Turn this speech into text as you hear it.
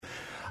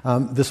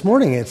This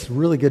morning, it's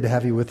really good to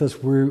have you with us.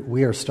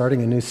 We are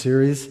starting a new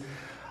series.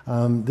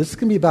 This is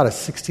going to be about a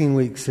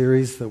 16-week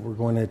series that we're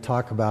going to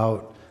talk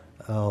about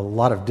a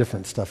lot of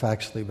different stuff,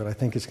 actually, but I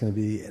think it's going to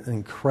be an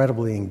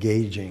incredibly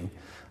engaging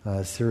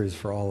series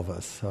for all of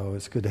us. So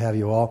it's good to have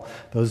you all.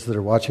 Those that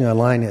are watching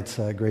online, it's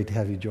great to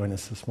have you join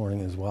us this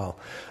morning as well.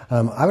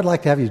 I would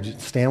like to have you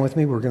stand with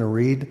me. We're going to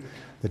read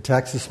the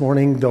text this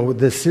morning. Though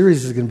this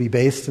series is going to be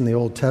based in the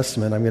Old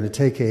Testament, I'm going to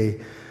take a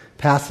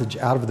passage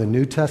out of the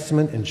New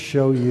Testament and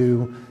show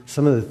you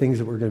some of the things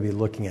that we're going to be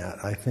looking at.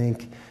 I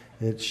think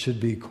it should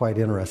be quite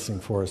interesting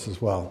for us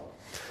as well.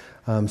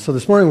 So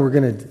this morning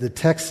the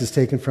text is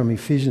taken from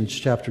Ephesians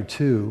chapter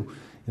 2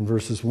 in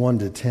verses 1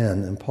 to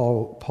 10. And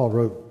Paul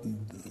wrote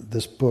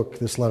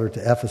this letter to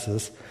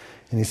Ephesus,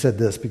 and he said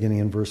this beginning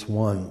in verse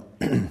 1.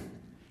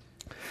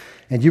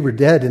 And you were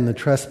dead in the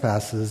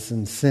trespasses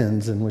and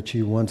sins in which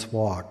you once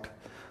walked,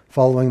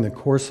 following the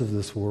course of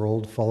this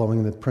world,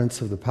 following the prince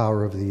of the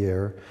power of the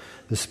air,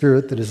 the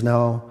spirit that is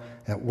now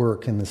at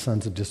work in the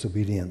sons of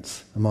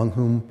disobedience, among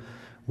whom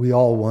we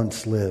all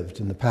once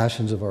lived in the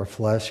passions of our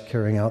flesh,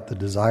 carrying out the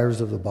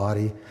desires of the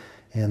body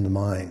and the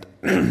mind.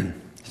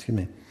 Excuse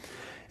me.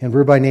 And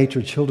we're by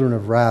nature children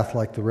of wrath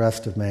like the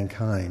rest of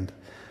mankind.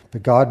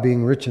 But God,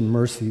 being rich in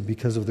mercy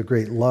because of the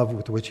great love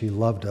with which he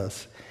loved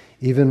us,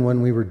 even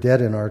when we were dead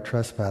in our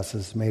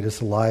trespasses, made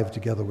us alive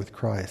together with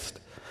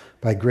Christ.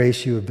 By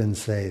grace you have been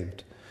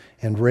saved,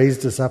 and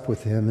raised us up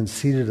with him and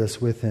seated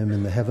us with him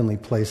in the heavenly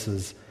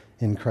places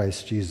in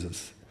Christ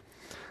Jesus,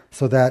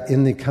 so that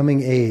in the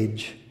coming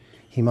age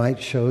he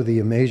might show the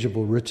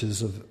immeasurable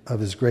riches of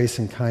his grace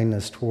and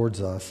kindness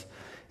towards us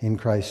in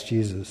Christ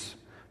Jesus.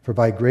 For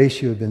by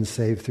grace you have been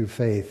saved through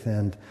faith,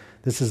 and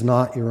this is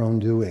not your own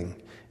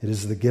doing. It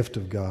is the gift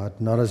of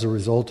God, not as a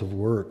result of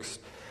works,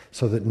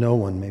 so that no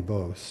one may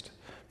boast.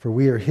 For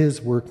we are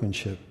his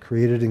workmanship,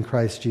 created in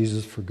Christ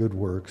Jesus for good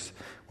works,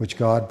 which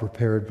God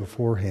prepared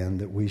beforehand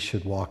that we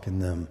should walk in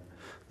them.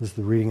 This is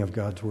the reading of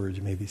God's word.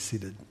 You may be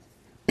seated.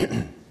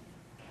 Well,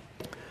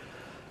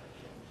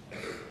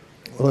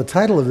 the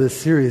title of this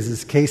series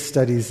is Case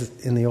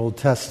Studies in the Old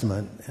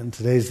Testament, and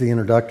today's the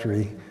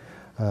introductory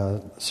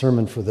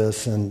sermon for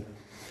this. And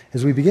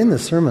as we begin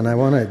this sermon, I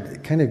want to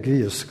kind of give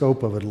you a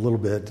scope of it a little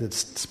bit,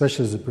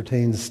 especially as it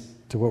pertains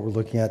to what we're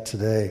looking at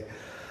today.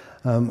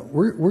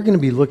 We're going to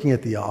be looking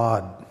at the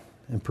odd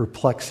and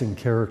perplexing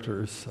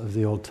characters of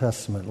the Old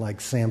Testament, like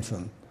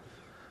Samson.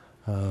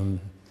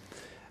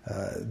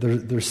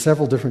 There's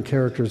several different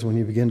characters when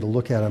you begin to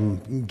look at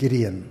him.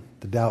 Gideon,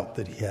 the doubt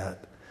that he had.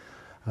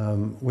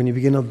 When you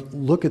begin to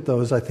look at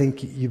those, I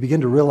think you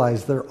begin to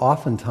realize they're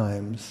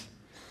oftentimes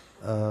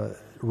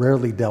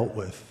rarely dealt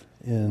with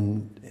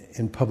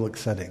in public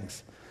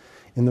settings.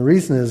 And the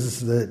reason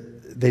is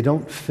that they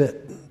don't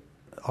fit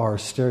our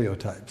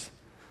stereotypes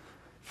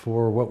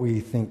for what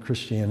we think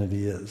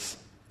Christianity is.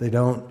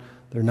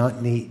 They're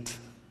not neat.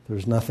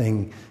 There's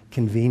nothing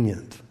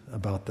convenient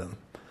about them.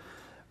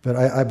 But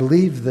I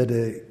believe that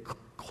a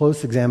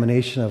close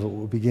examination of it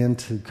will begin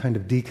to kind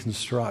of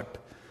deconstruct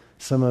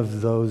some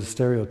of those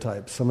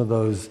stereotypes, some of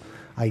those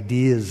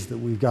ideas that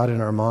we've got in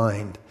our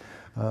mind.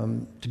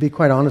 To be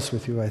quite honest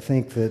with you, I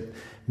think that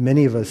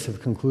many of us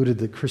have concluded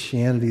that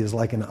Christianity is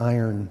like an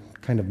iron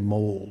kind of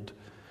mold,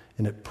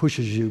 and it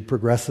pushes you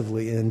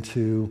progressively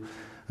into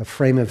a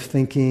frame of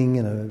thinking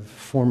and a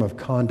form of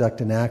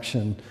conduct and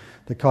action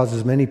that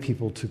causes many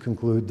people to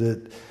conclude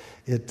that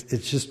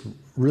it's just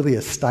really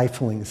a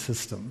stifling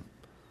system.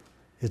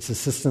 It's a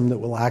system that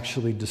will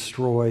actually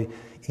destroy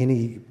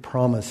any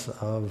promise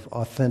of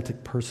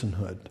authentic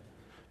personhood,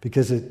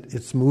 because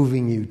it's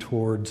moving you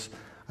towards,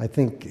 I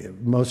think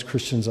most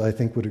Christians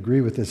would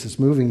agree with this, it's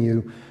moving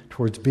you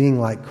towards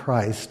being like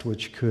Christ,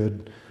 which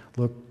could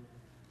look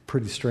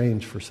pretty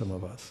strange for some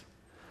of us.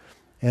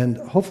 And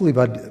hopefully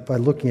by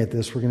looking at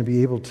this, we're going to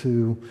be able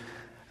to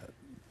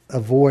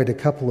avoid a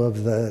couple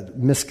of the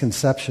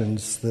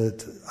misconceptions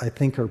that I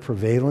think are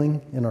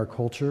prevailing in our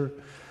culture.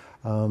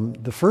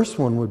 The first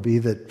one would be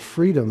that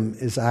freedom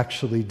is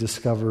actually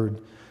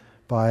discovered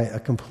by a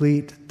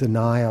complete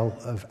denial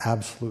of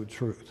absolute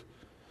truth.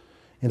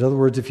 In other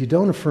words, if you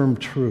don't affirm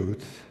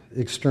truth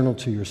external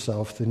to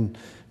yourself, then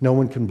no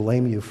one can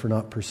blame you for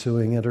not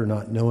pursuing it or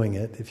not knowing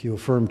it. If you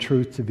affirm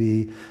truth to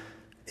be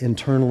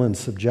internal and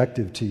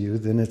subjective to you,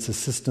 then it's a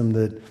system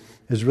that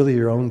is really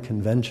your own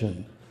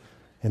convention.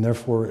 And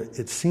therefore,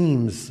 it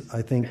seems,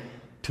 I think,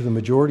 to the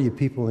majority of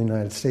people in the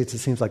United States, it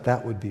seems like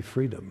that would be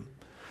freedom.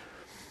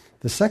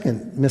 The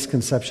second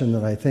misconception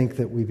that I think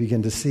that we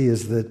begin to see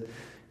is that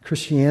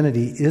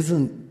Christianity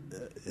isn't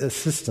a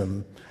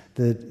system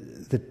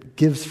that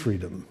gives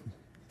freedom.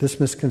 This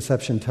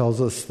misconception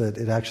tells us that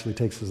it actually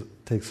takes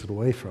it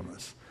away from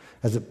us,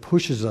 as it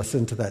pushes us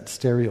into that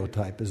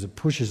stereotype, as it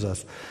pushes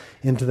us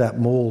into that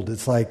mold.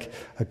 It's like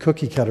a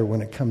cookie cutter.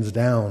 When it comes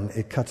down,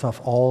 it cuts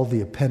off all the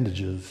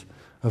appendages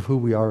of who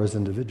we are as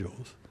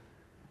individuals.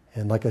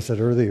 And like I said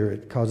earlier,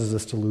 it causes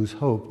us to lose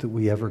hope that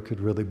we ever could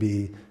really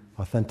be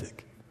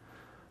authentic.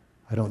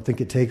 I don't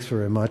think it takes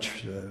very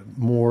much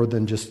more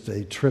than just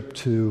a trip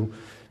to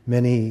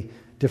many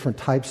different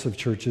types of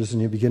churches,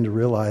 and you begin to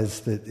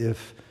realize that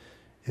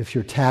if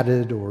you're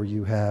tatted or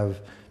you have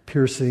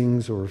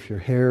piercings or if your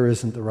hair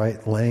isn't the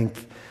right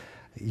length,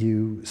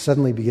 you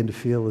suddenly begin to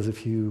feel as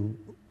if you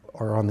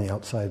are on the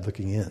outside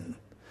looking in.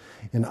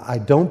 And I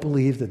don't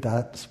believe that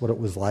that's what it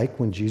was like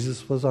when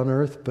Jesus was on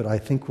earth, but I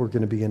think we're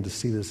going to begin to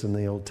see this in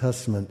the Old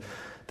Testament,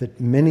 that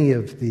many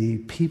of the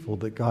people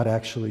that God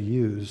actually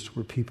used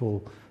were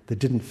people that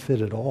didn't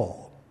fit at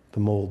all the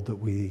mold that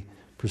we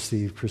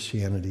perceive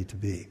Christianity to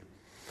be.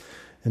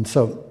 And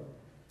so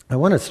I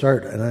want to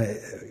start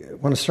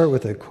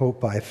with a quote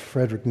by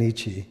Friedrich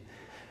Nietzsche.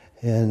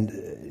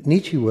 And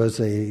Nietzsche was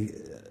a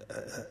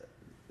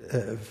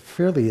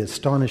fairly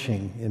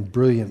astonishing and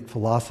brilliant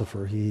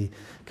philosopher. He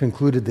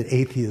concluded that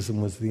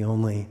atheism was the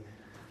only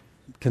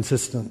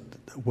consistent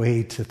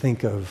way to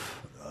think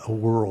of a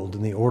world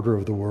and the order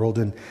of the world.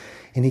 And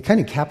he kind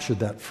of captured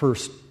that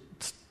first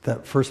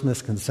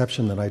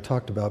misconception that I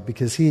talked about,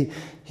 because he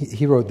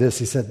wrote this.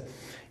 He said,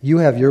 "You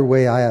have your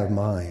way, I have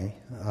mine.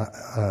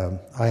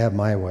 I have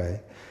my way.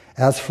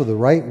 As for the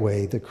right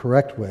way, the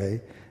correct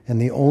way,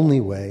 and the only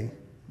way,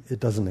 it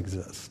doesn't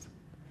exist."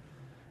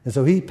 And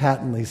so he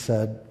patently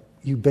said,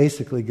 you're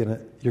going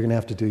to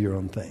have to do your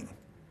own thing.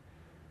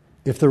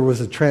 If there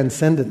was a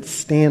transcendent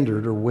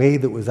standard or way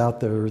that was out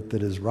there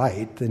that is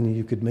right, then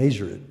you could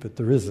measure it, but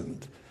there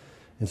isn't.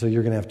 And so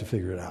you're going to have to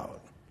figure it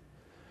out.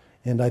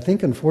 And I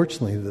think,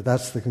 unfortunately,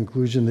 that's the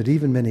conclusion that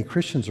even many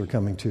Christians are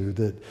coming to,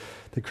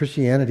 that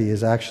Christianity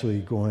is actually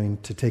going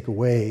to take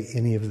away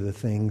any of the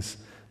things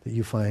that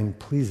you find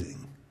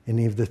pleasing,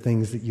 any of the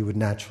things that you would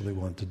naturally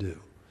want to do.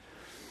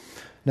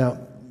 Now,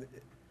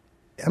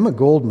 Emma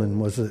Goldman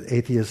was an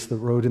atheist that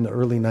wrote in the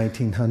early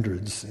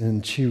 1900s,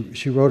 and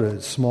she wrote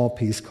a small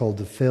piece called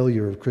The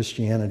Failure of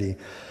Christianity.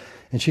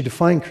 And she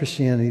defined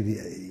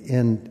Christianity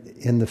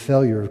in the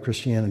failure of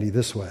Christianity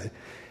this way.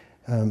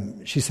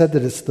 She said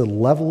that it's the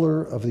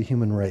leveler of the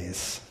human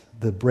race,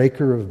 the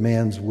breaker of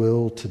man's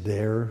will to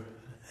dare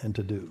and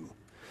to do.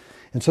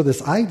 And so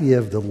this idea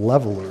of the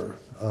leveler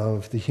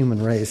of the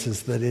human race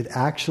is that it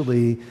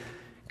actually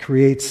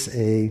creates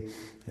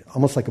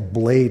almost like a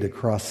blade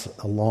across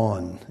a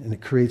lawn, and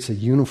it creates a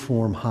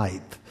uniform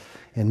height,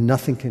 and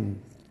nothing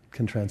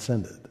can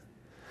transcend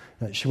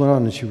it. She went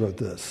on and she wrote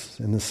this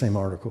in the same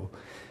article.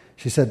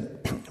 She said,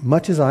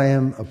 "Much as I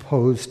am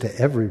opposed to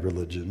every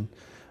religion,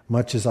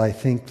 much as I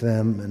think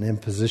them an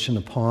imposition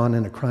upon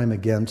and a crime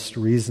against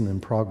reason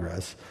and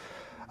progress,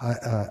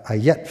 I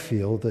yet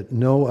feel that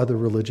no other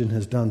religion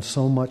has done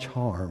so much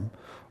harm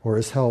or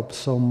has helped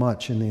so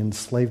much in the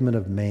enslavement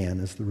of man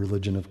as the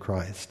religion of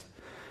Christ.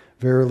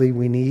 Verily,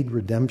 we need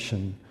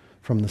redemption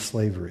from the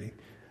slavery,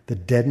 the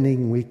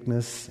deadening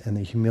weakness, and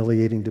the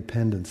humiliating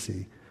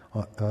dependency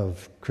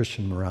of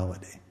Christian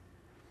morality."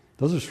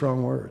 Those are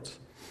strong words.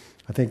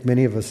 I think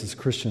many of us as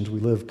Christians, we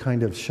live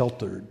kind of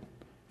sheltered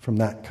from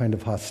that kind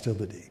of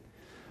hostility.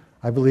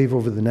 I believe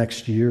over the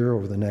next year,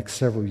 over the next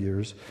several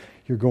years,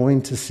 you're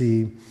going to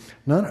see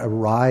not a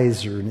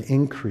rise or an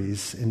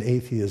increase in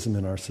atheism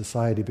in our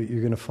society, but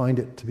you're going to find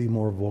it to be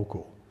more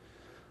vocal.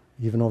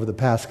 Even over the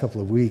past couple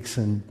of weeks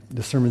and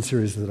the sermon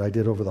series that I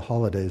did over the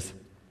holidays,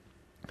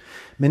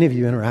 many of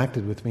you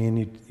interacted with me,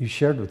 and you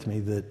shared with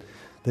me that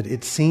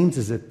it seems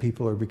as if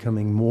people are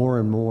becoming more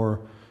and more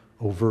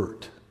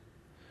overt.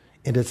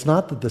 And it's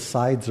not that the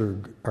sides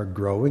are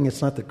growing.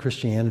 It's not that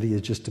Christianity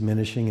is just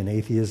diminishing and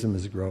atheism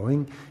is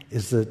growing.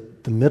 It's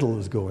that the middle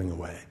is going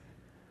away.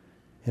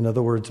 In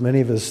other words,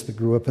 many of us that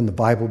grew up in the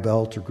Bible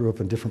Belt or grew up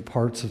in different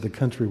parts of the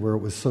country where it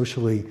was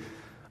socially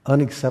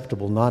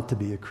unacceptable not to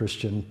be a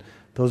Christian,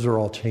 those are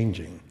all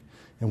changing.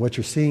 And what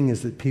you're seeing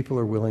is that people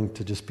are willing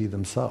to just be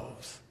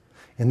themselves.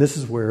 And this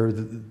is where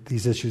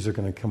these issues are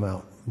going to come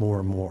out more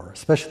and more,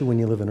 especially when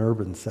you live in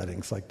urban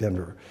settings like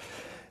Denver.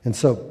 And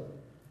so,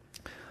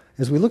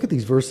 as we look at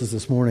these verses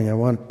this morning, I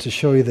want to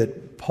show you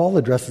that Paul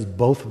addresses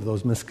both of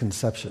those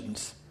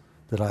misconceptions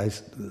that I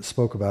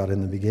spoke about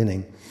in the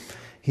beginning.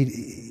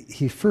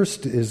 He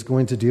first is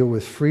going to deal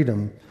with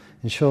freedom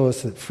and show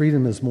us that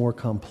freedom is more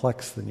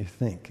complex than you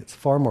think. It's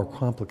far more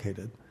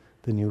complicated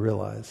than you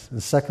realize.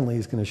 And secondly,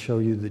 he's going to show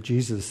you that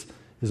Jesus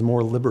is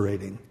more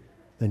liberating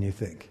than you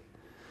think.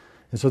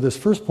 And so this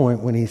first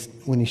point, when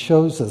he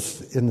shows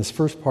us in this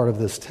first part of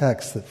this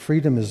text that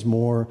freedom is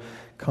more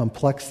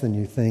complex than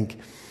you think,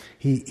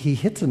 he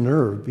hits a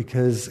nerve,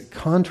 because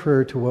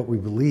contrary to what we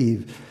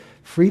believe,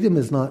 freedom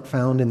is not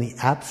found in the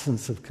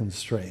absence of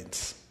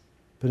constraints,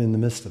 but in the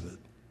midst of it.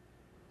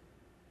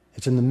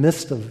 It's in the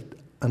midst of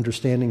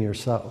understanding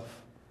yourself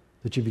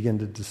that you begin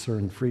to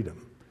discern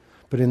freedom.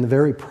 But in the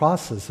very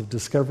process of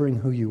discovering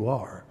who you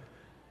are,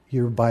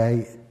 you're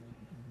by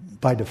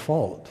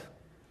default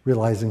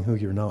realizing who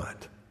you're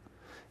not.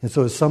 And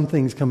so as some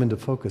things come into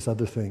focus,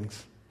 other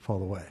things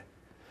fall away.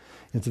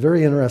 It's a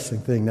very interesting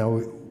thing.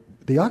 Now,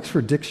 the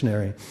Oxford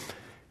Dictionary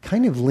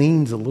kind of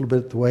leans a little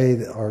bit the way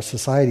that our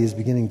society is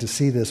beginning to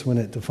see this when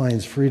it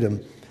defines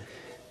freedom.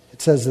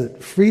 It says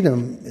that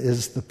freedom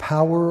is the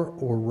power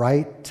or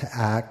right to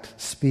act,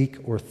 speak,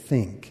 or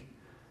think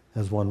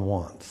as one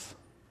wants.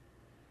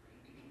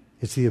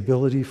 It's the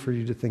ability for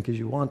you to think as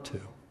you want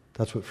to.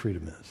 That's what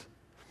freedom is.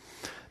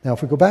 Now,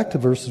 if we go back to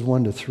verses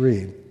 1 to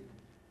 3,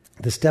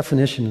 this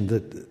definition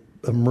that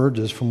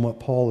emerges from what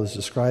Paul is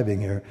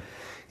describing here,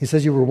 he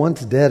says, you were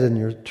once dead in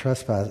your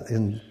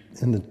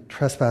in the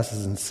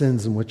trespasses and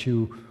sins in which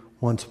you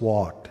once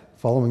walked,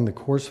 following the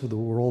course of the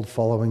world,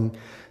 following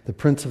the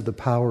prince of the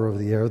power of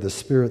the air, the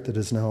spirit that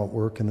is now at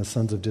work in the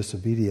sons of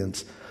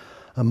disobedience,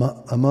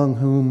 among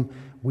whom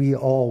we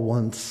all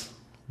once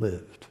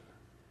lived.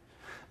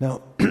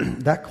 Now,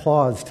 that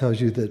clause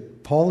tells you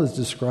that Paul is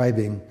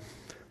describing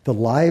the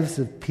lives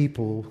of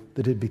people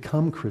that had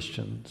become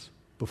Christians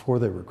before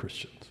they were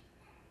Christians.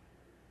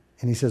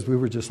 And he says we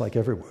were just like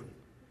everyone.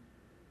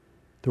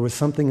 There was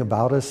something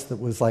about us that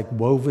was like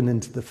woven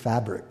into the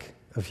fabric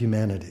of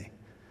humanity.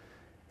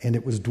 And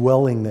it was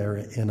dwelling there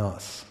in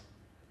us,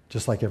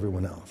 just like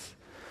everyone else.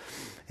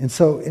 And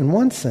so, in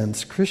one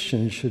sense,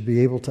 Christians should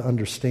be able to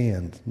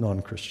understand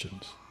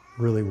non-Christians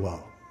really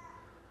well.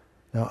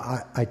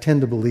 Now, I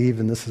tend to believe,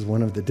 and this is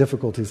one of the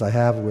difficulties I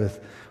have with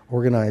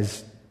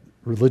organized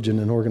religion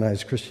and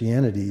organized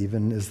Christianity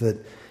even, is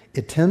that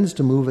it tends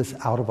to move us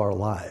out of our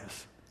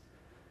lives.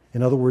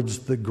 In other words,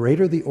 the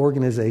greater the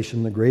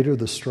organization, the greater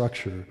the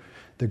structure,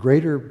 the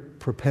greater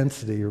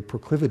propensity or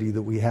proclivity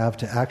that we have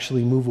to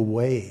actually move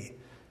away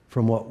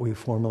from what we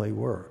formerly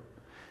were.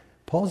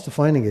 Paul's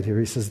defining it here.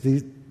 He says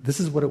this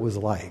is what it was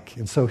like.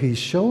 And so he's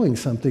showing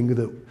something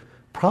that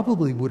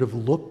probably would have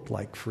looked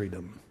like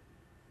freedom,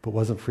 but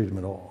wasn't freedom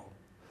at all.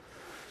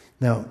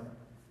 Now,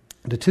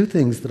 the two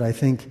things that I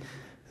think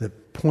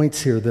that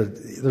points here,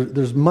 that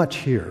there's much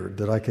here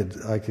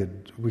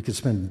that we could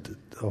spend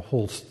a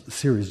whole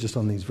series just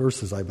on these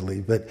verses, I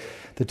believe. But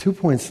the 2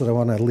 points that I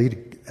want to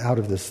lead out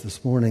of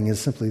this morning is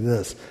simply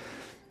this.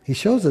 He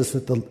shows us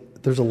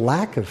that there's a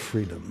lack of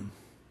freedom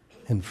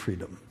in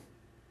freedom.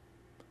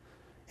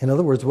 In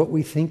other words, what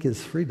we think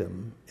is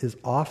freedom is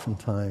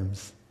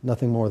oftentimes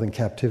nothing more than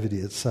captivity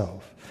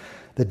itself.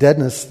 The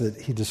deadness that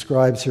he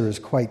describes here is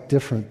quite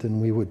different than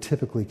we would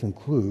typically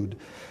conclude,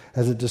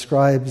 as it's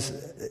described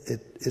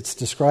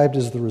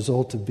as the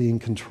result of being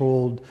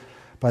controlled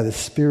by the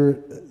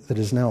spirit that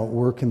is now at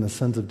work in the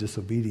sons of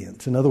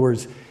disobedience. In other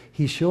words,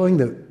 he's showing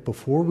that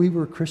before we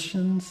were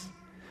Christians,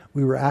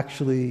 we were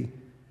actually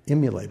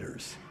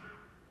emulators.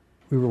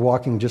 We were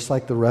walking just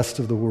like the rest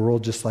of the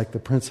world, just like the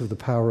prince of the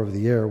power of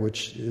the air,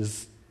 which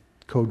is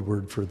code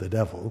word for the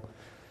devil.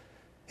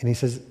 And he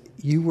says,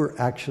 you were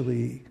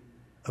actually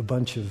a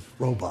bunch of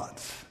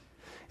robots.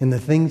 And the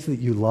things that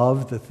you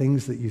loved, the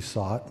things that you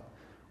sought,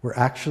 were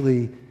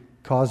actually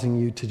causing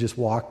you to just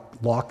walk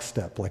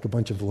lockstep like a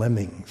bunch of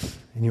lemmings.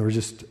 And you were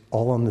just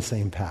all on the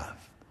same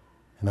path.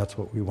 And that's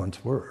what we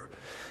once were.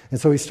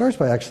 And so he starts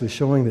by actually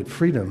showing that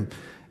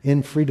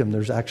in freedom,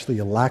 there's actually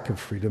a lack of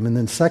freedom. And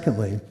then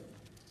secondly,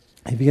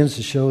 he begins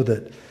to show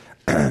that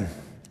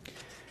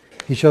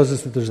he shows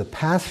us that there's a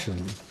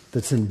passion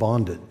that's in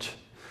bondage.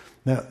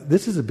 Now,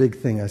 this is a big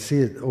thing. I see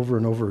it over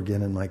and over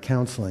again in my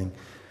counseling,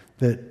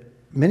 that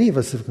many of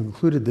us have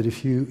concluded that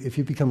if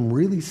you become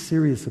really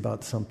serious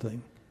about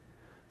something,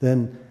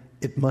 then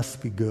it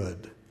must be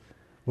good.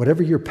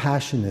 Whatever your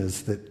passion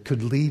is that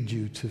could lead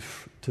you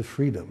to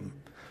freedom.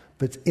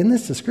 But in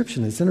this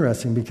description, it's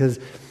interesting because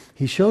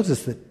he shows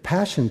us that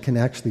passion can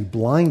actually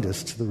blind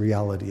us to the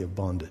reality of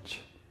bondage.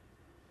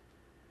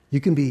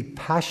 You can be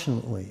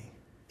passionately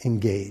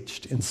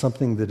engaged in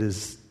something that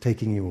is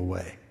taking you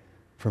away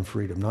from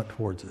freedom, not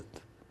towards it.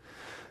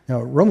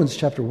 Now, Romans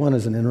chapter 1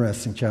 is an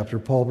interesting chapter.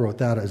 Paul wrote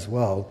that as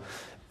well.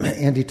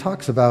 And he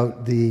talks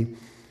about the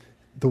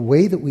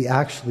way that we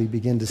actually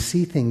begin to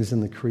see things in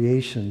the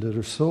creation that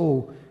are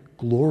so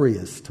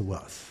glorious to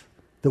us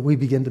that we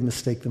begin to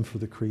mistake them for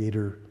the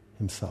Creator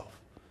himself.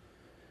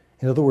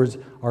 In other words,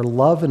 our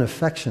love and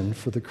affection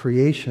for the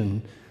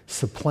creation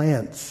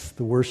supplants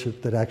the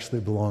worship that actually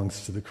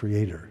belongs to the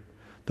Creator.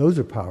 Those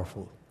are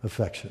powerful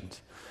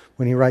affections.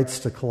 When he writes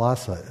to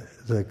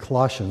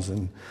Colossians,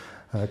 in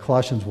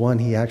Colossians 1,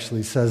 he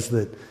actually says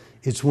that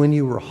it's when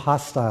you were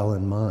hostile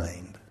in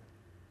mind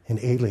and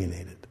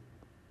alienated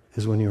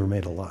is when you were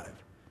made alive.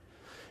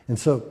 And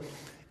so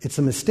it's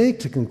a mistake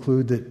to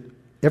conclude that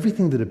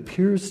everything that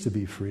appears to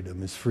be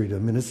freedom is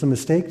freedom, and it's a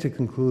mistake to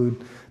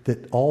conclude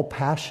that all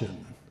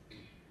passion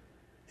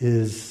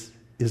is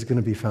going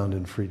to be found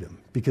in freedom,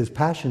 because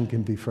passion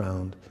can be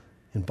found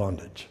in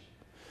bondage.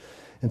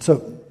 And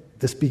so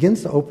this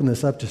begins to open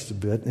this up just a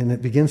bit, and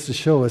it begins to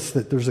show us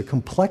that there's a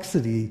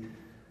complexity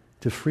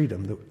to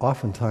freedom that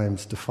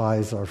oftentimes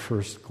defies our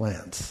first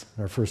glance,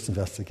 our first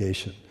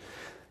investigation.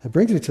 That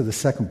brings me to the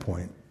second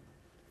point.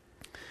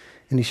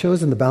 And he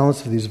shows in the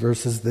balance of these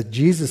verses that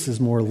Jesus is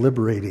more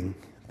liberating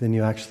than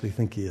you actually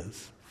think he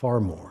is, far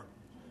more.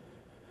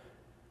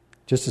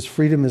 Just as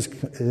freedom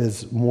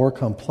is more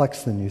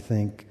complex than you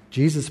think,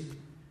 Jesus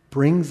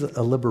brings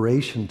a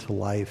liberation to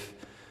life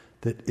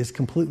that is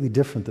completely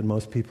different than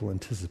most people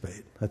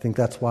anticipate. I think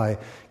that's why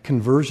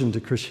conversion to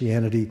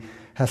Christianity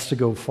has to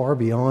go far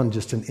beyond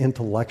just an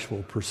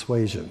intellectual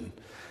persuasion.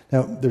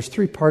 Now, there's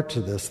three parts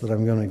to this that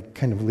I'm going to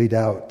kind of lead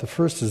out. The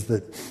first is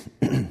that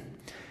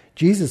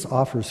Jesus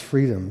offers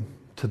freedom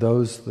to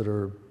those that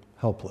are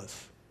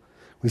helpless.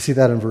 We see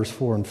that in verse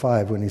 4 and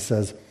 5 when he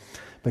says,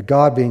 "But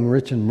God, being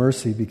rich in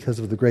mercy because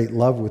of the great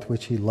love with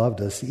which he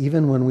loved us,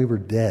 even when we were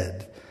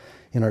dead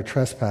in our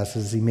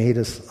trespasses, he made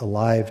us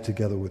alive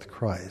together with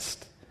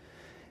Christ."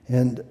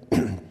 And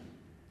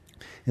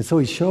so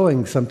he's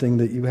showing something,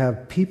 that you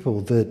have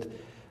people that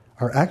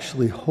are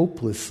actually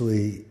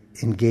hopelessly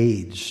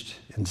engaged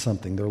in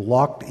something. They're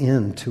locked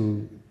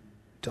into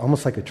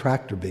almost like a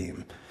tractor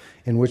beam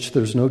in which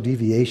there's no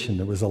deviation.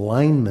 There was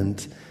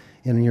alignment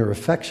in your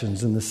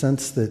affections in the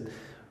sense that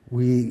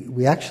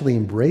we actually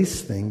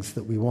embrace things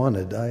that we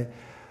wanted.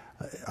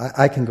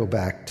 I can go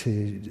back to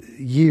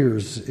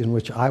years in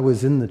which I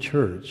was in the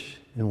church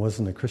and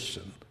wasn't a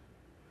Christian.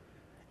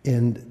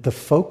 And the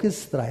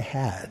focus that I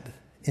had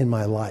in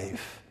my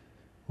life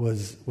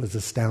was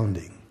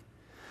astounding.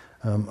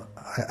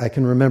 I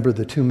can remember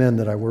the two men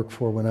that I worked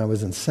for when I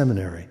was in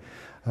seminary.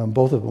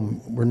 Both of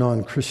them were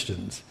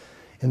non-Christians.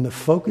 And the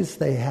focus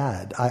they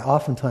had, I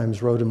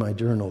oftentimes wrote in my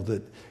journal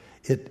that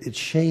it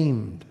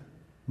shamed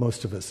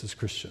most of us as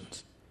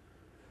Christians.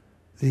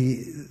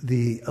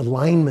 The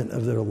alignment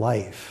of their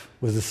life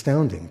was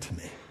astounding to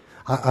me.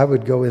 I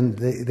would go in,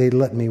 they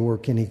let me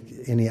work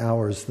any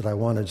hours that I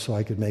wanted so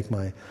I could make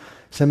my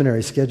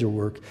seminary schedule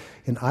work.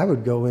 And I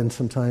would go in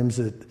sometimes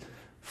at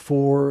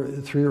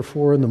 3 or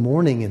 4 in the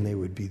morning and they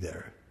would be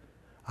there.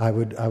 I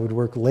would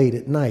work late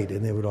at night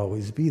and they would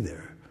always be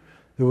there.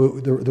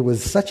 There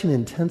was such an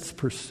intense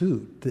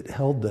pursuit that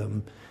held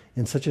them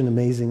in such an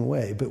amazing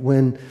way. But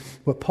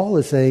what Paul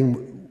is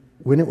saying,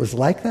 when it was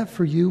like that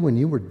for you when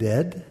you were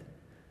dead,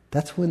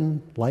 that's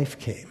when life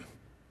came.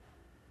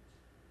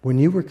 When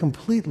you were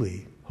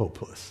completely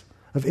hopeless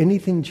of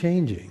anything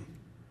changing,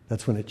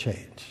 that's when it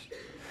changed.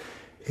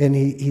 And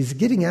he's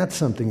getting at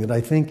something that I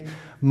think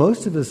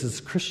most of us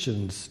as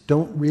Christians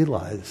don't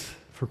realize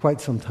for quite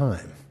some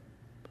time.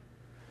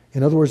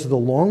 In other words, the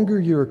longer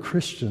you're a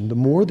Christian, the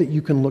more that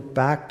you can look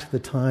back to the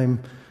time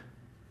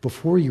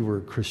before you were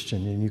a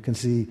Christian and you can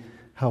see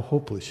how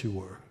hopeless you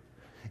were.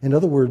 In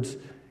other words,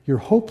 your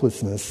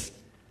hopelessness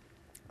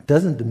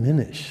doesn't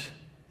diminish,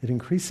 it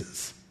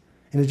increases.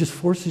 And it just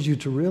forces you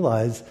to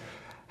realize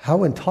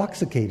how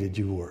intoxicated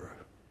you were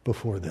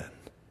before then.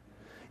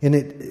 And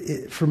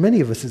it for many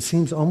of us, it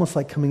seems almost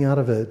like coming out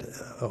of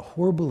a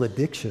horrible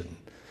addiction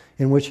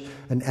in which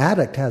an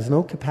addict has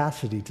no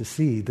capacity to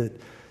see that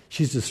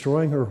she's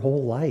destroying her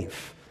whole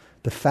life.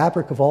 The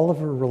fabric of all of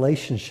her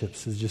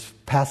relationships is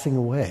just passing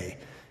away.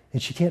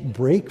 And she can't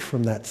break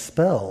from that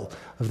spell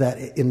of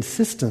that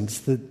insistence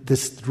that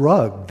this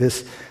drug,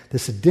 this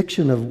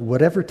addiction of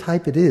whatever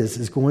type it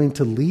is going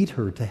to lead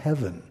her to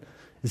heaven.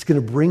 It's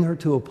going to bring her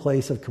to a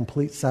place of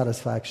complete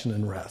satisfaction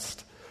and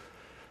rest.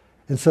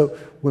 And so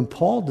when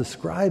Paul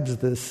describes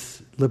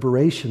this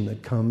liberation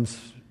that comes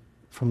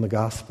from the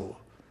gospel,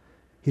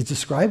 he's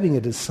describing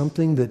it as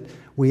something that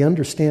we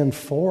understand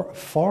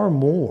far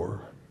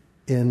more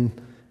in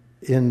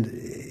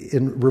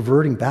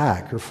reverting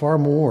back, or far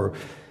more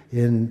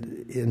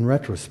in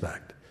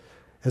retrospect.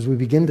 As we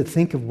begin to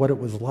think of what it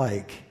was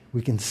like,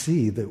 we can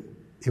see that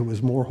it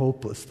was more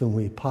hopeless than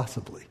it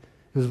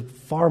was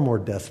far more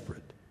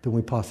desperate than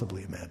we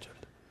possibly imagined.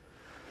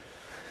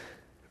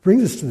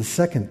 Brings us to the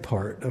second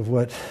part of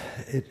what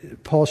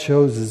Paul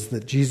shows is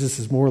that Jesus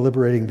is more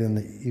liberating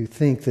than you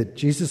think, that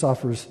Jesus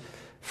offers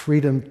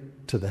freedom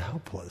to the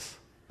helpless.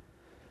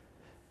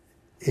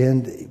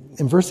 And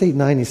in verse 8 and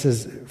 9 he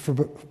says,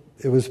 "For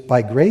it was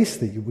by grace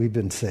that we've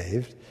been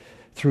saved,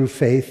 through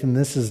faith, and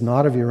this is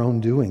not of your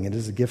own doing. It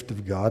is a gift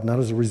of God, not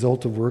as a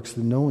result of works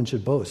that no one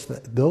should boast."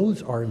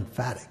 Those are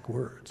emphatic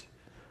words.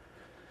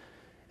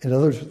 In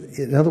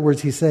other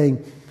words, he's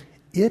saying,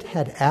 it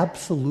had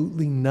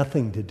absolutely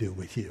nothing to do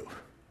with you.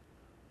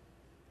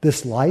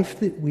 This life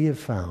that we have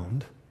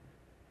found,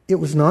 it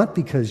was not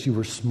because you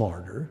were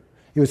smarter.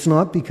 It was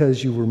not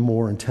because you were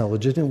more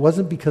intelligent. It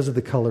wasn't because of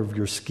the color of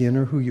your skin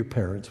or who your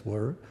parents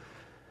were.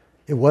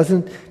 It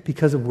wasn't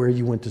because of where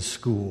you went to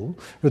school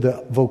or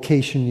the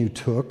vocation you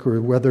took or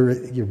whether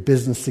your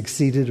business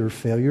succeeded or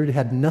failure. It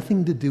had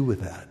nothing to do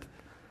with that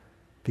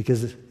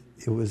because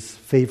it was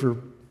favor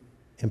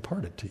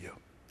imparted to you.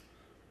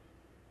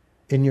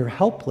 In your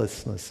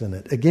helplessness in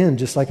it, again,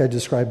 just like I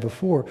described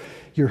before,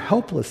 your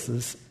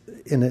helplessness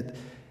in it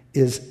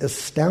is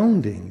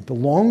astounding. The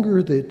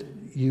longer that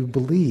you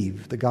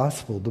believe the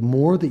gospel, the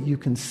more that you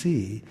can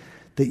see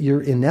that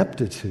your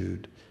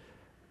ineptitude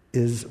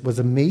was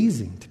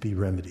amazing to be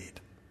remedied.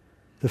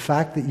 The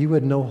fact that you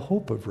had no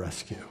hope of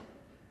rescue,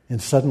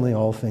 and suddenly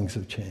all things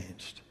have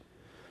changed.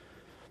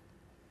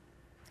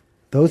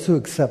 Those who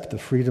accept the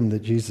freedom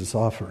that Jesus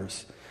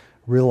offers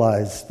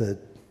realize that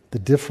the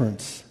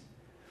difference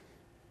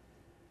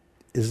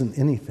isn't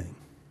anything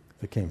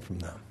that came from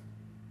them.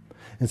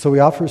 And so he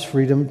offers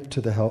freedom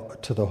to the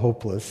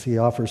hopeless. He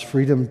offers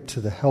freedom to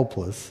the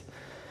helpless.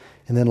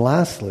 And then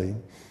lastly,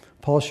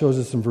 Paul shows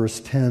us in verse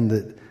 10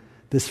 that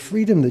this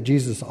freedom that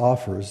Jesus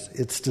offers,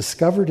 it's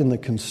discovered in the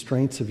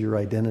constraints of your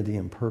identity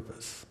and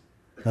purpose.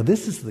 Now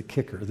this is the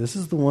kicker. This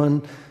is the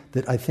one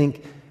that I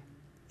think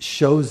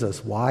shows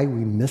us why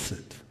we miss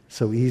it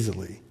so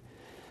easily.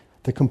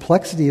 The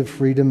complexity of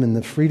freedom and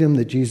the freedom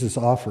that Jesus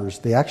offers,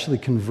 they actually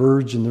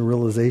converge in the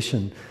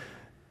realization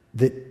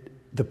that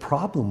the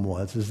problem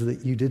is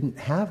that you didn't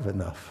have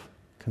enough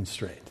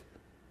constraint.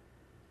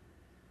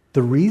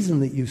 The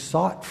reason that you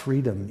sought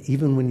freedom,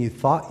 even when you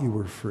thought you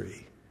were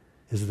free,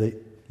 is that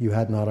you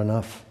had not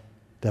enough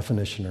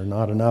definition or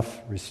not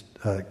enough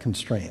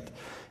constraint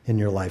in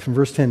your life. In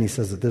verse 10, he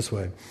says it this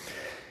way.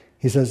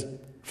 He says,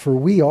 "For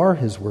we are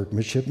his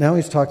workmanship." Now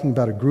he's talking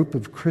about a group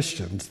of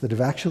Christians that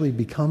have actually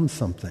become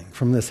something,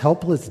 from this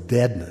helpless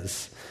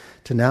deadness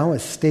to now a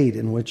state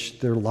in which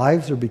their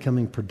lives are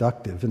becoming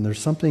productive, and there's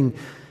something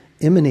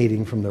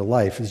emanating from their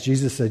life. As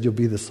Jesus said, you'll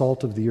be the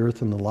salt of the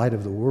earth and the light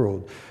of the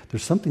world.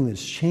 There's something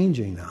that's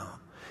changing now.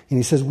 And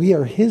he says, we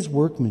are his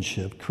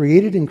workmanship,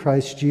 created in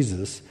Christ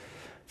Jesus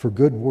for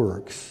good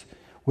works,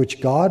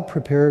 which God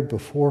prepared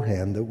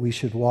beforehand that we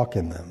should walk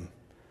in them.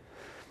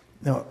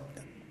 Now,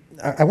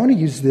 I want to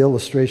use the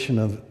illustration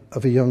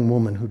of a young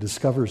woman who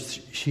discovers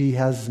she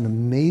has an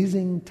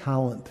amazing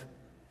talent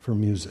for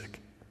music.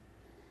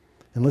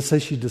 And let's say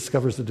she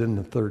discovers it in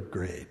the 3rd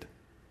grade.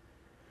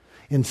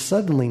 And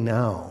suddenly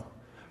now,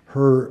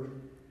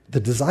 the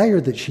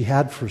desire that she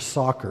had for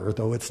soccer,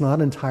 though it's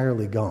not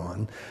entirely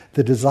gone,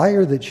 the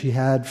desire that she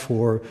had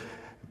for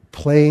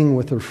playing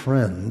with her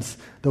friends,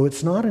 though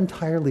it's not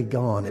entirely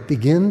gone, it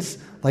begins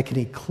like an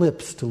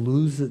eclipse to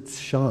lose its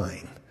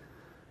shine.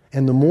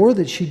 And the more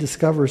that she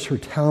discovers her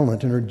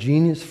talent and her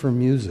genius for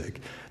music,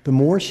 the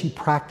more she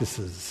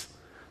practices,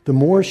 the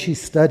more she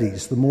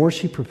studies, the more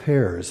she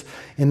prepares.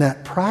 And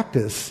that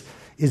practice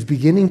is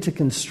beginning to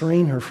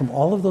constrain her from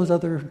all of those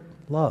other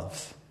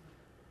loves.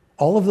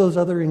 All of those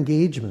other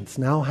engagements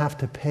now have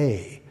to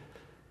pay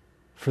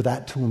for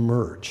that to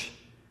emerge,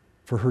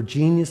 for her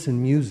genius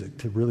in music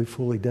to really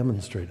fully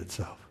demonstrate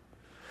itself.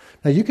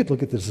 Now, you could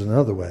look at this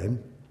another way.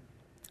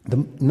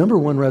 The number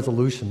one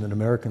resolution that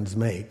Americans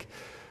make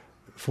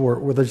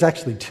there's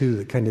actually two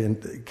that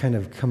kind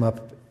of come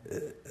up,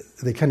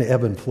 they kind of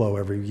ebb and flow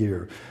every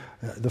year.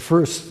 The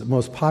first,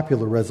 most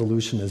popular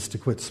resolution is to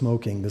quit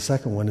smoking. The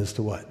second one is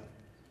to what?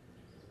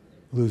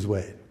 Lose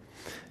weight.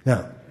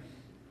 Now,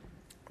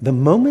 the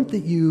moment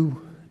that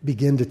you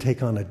begin to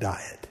take on a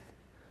diet,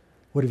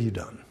 what have you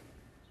done?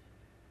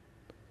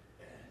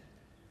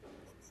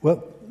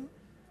 Well,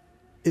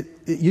 it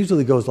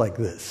usually goes like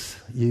this.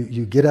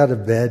 You get out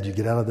of bed, you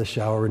get out of the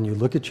shower, and you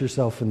look at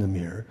yourself in the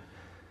mirror,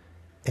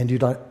 and you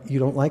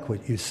don't like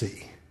what you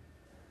see.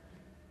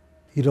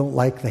 You don't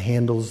like the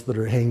handles that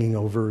are hanging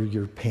over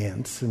your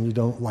pants, and you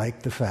don't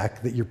like the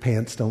fact that your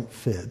pants don't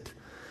fit.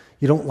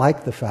 You don't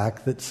like the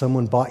fact that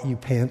someone bought you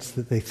pants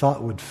that they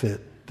thought would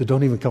fit that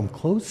don't even come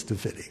close to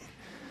fitting.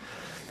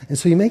 And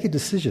so you make a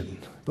decision.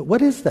 But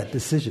what is that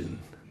decision?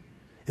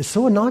 It's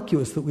so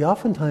innocuous that we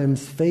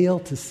oftentimes fail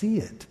to see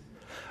it.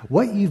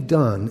 What you've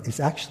done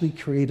is actually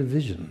create a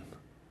vision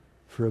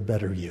for a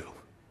better you,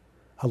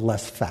 a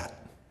less fat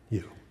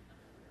you.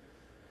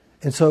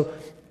 And so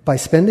by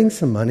spending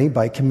some money,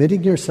 by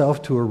committing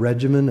yourself to a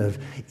regimen of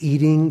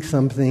eating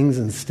some things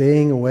and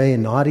staying away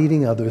and not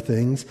eating other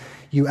things,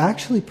 you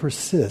actually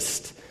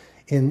persist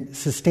in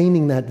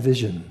sustaining that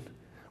vision,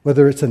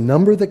 whether it's a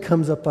number that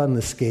comes up on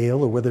the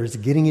scale or whether it's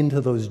getting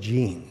into those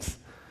genes.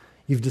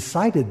 You've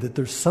decided that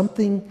there's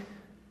something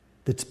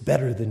that's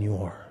better than you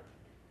are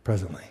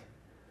presently.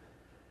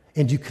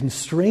 And you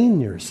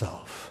constrain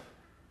yourself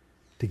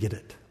to get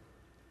it.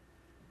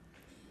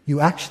 You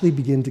actually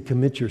begin to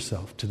commit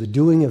yourself to the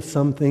doing of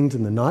some things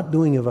and the not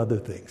doing of other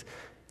things.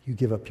 You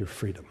give up your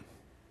freedom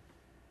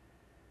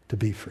to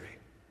be free.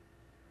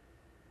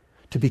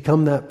 To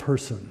become that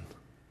person,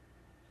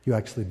 you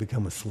actually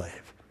become a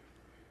slave.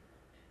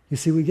 You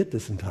see, we get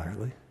this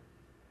entirely.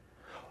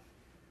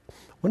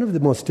 One of the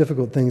most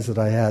difficult things that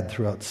I had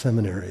throughout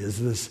seminary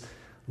is this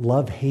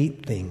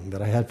love-hate thing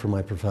that I had for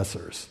my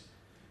professors.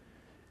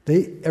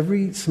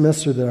 Every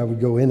semester that I would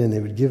go in and they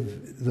would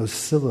give the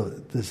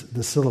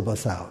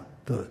syllabus out,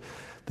 the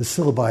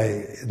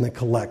syllabi in the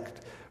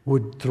collect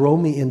would throw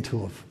me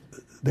into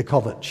they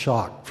called it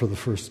shock for the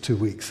first 2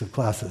 weeks of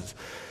classes.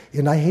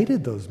 And I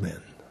hated those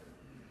men.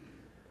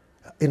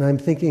 And I'm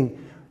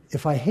thinking,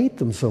 if I hate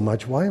them so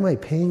much, why am I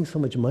paying so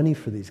much money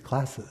for these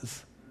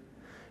classes?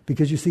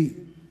 Because you see,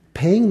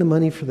 paying the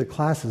money for the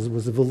classes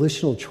was a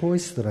volitional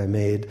choice that I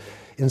made,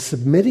 and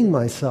submitting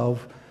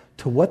myself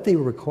to what they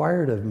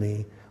required of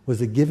me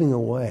was a giving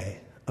away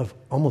of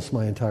almost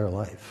my entire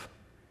life.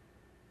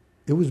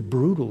 It was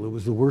brutal. It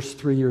was the worst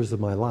 3 years of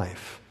my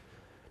life.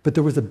 But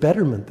there was a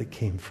betterment that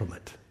came from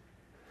it.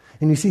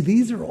 And you see,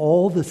 these are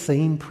all the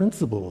same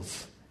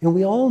principles, and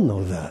we all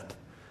know that.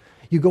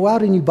 You go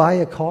out and you buy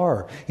a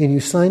car, and you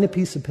sign a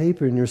piece of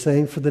paper, and you're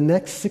saying, for the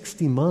next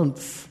 60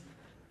 months,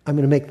 I'm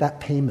going to make that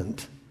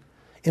payment.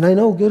 And I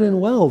know good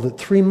and well that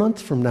 3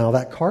 months from now,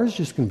 that car is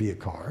just going to be a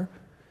car.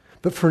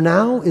 But for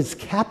now, it's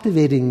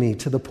captivating me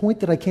to the point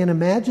that I can't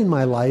imagine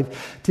my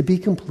life to be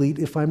complete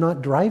if I'm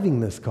not driving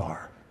this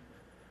car.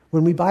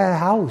 When we buy a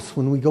house,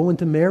 when we go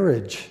into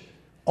marriage,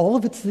 all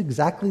of it's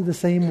exactly the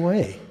same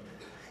way.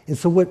 And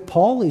so what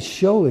Paul is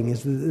showing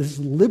is that this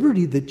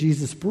liberty that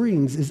Jesus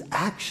brings is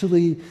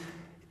actually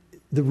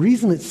the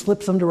reason it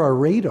slips under our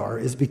radar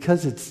is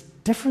because it's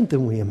different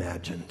than we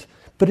imagined.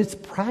 But it's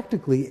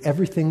practically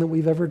everything that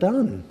we've ever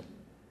done.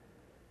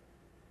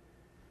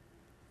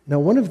 Now,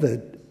 one of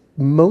the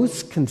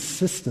most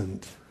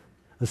consistent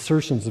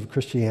assertions of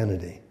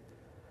Christianity,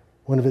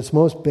 one of its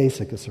most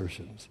basic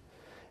assertions,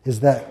 is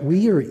that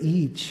we are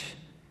each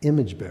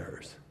image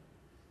bearers.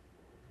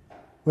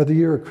 Whether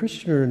you're a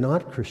Christian or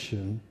not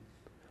Christian,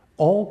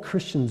 all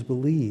Christians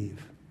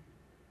believe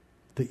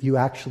that you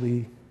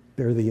actually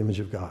bear the image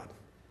of God.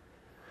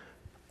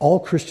 All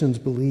Christians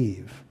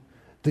believe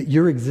that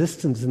your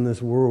existence in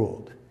this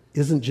world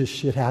isn't just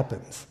shit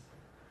happens.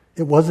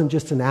 It wasn't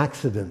just an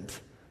accident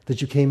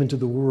that you came into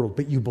the world,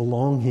 but you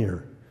belong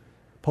here.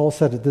 Paul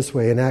said it this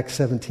way in Acts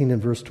 17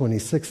 and verse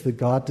 26, that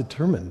God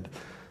determined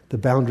the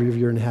boundary of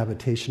your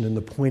inhabitation and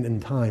the point in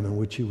time in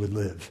which you would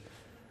live.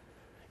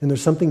 And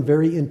there's something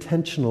very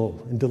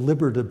intentional and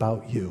deliberate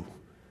about you.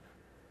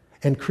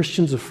 And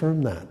Christians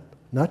affirm that,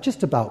 not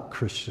just about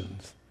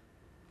Christians,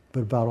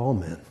 but about all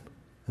men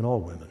and all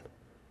women.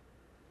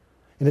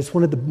 And it's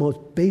one of the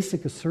most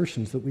basic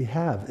assertions that we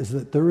have, is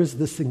that there is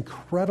this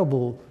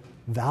incredible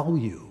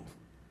value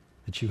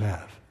that you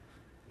have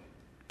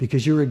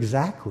because you're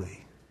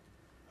exactly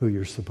who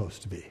you're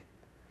supposed to be.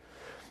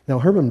 Now,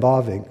 Herman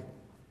Bavinck,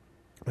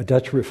 a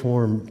Dutch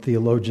Reform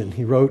theologian,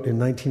 he wrote in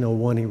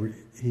 1901,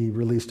 he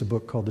released a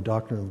book called The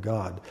Doctrine of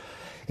God.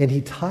 And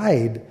he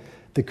tied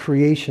the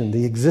creation,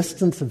 the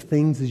existence of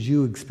things as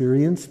you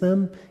experience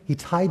them, he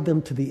tied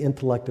them to the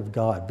intellect of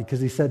God, because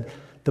he said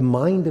the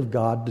mind of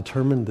God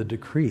determined the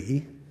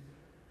decree.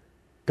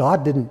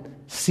 God didn't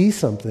see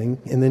something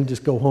and then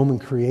just go home and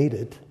create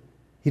it.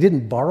 He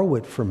didn't borrow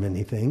it from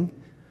anything.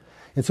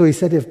 And so he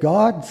said if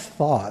God's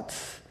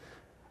thoughts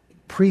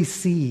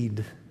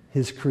precede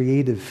his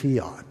creative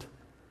fiat,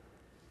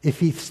 if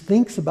he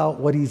thinks about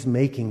what he's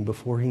making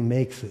before he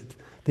makes it,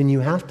 then you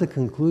have to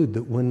conclude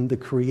that when the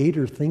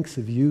Creator thinks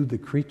of you, the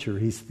creature,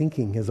 he's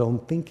thinking his own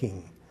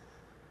thinking.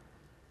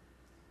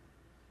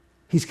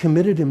 He's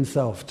committed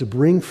himself to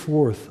bring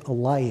forth a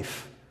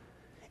life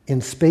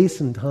in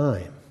space and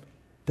time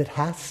that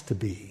has to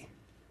be.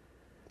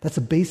 That's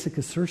a basic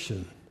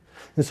assertion.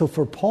 And so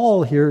for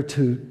Paul here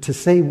to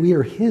say we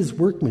are his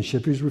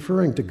workmanship, he's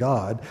referring to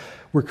God.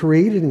 We're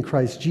created in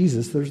Christ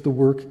Jesus. There's the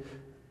work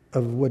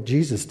of what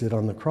Jesus did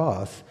on the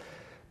cross.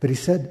 But he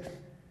said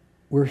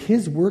we're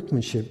his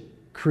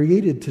workmanship,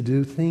 created to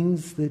do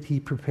things that he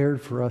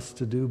prepared for us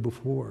to do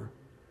before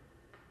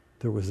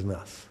there was an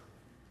us.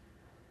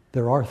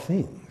 There are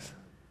things.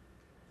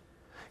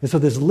 And so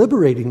this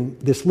liberation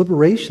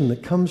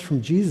that comes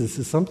from Jesus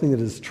is something that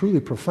is truly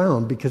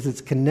profound, because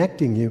it's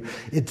connecting you,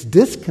 it's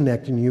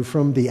disconnecting you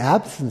from the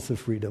absence of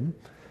freedom,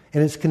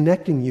 and it's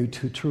connecting you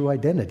to true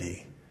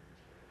identity.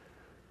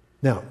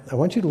 Now, I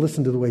want you to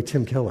listen to the way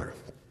Tim Keller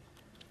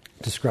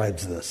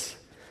describes this.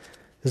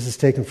 This is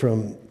taken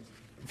from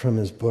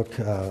his book,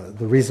 The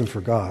Reason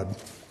for God.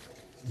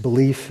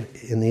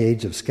 Belief in the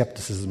Age of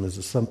Skepticism is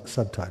a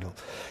subtitle.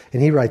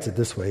 And he writes it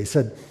this way. He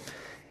said,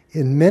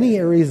 in many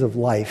areas of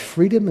life,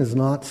 freedom is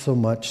not so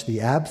much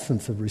the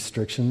absence of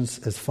restrictions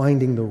as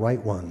finding the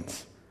right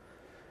ones.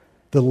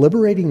 The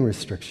liberating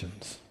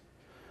restrictions,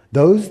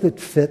 those that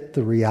fit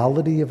the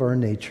reality of our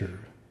nature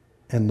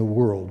and the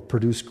world,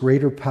 produce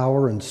greater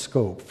power and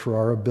scope for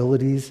our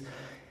abilities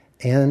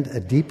and a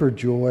deeper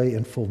joy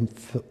and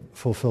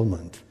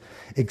fulfillment.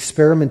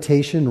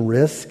 Experimentation,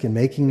 risk, and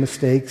making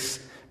mistakes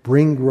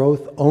bring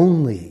growth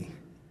only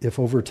if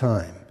over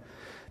time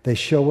they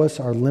show us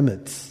our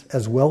limits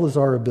as well as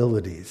our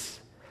abilities.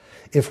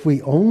 If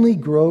we only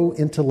grow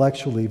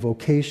intellectually,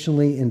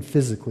 vocationally, and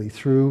physically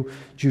through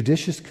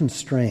judicious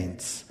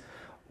constraints,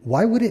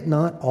 why would it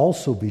not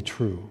also be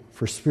true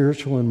for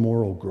spiritual and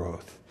moral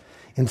growth?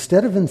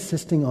 Instead of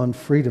insisting on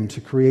freedom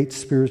to create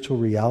spiritual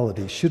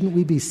reality, shouldn't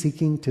we be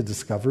seeking to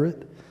discover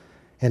it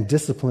and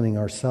disciplining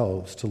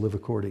ourselves to live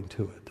according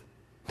to it?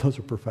 Those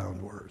are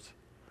profound words.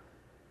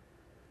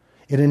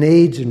 In an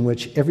age in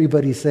which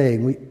everybody's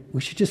saying,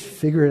 we should just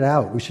figure it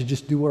out, we should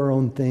just do our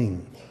own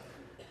thing,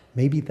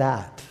 maybe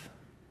that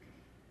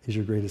is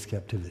your greatest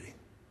captivity,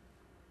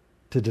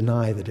 to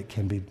deny that it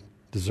can be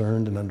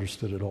discerned and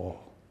understood at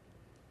all.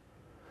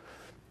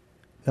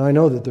 Now, I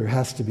know that there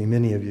has to be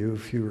many of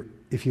you,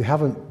 if you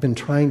haven't been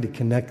trying to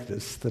connect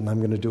this, then I'm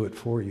going to do it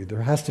for you.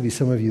 There has to be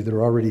some of you that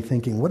are already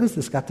thinking, what has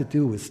this got to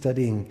do with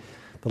studying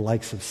the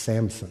likes of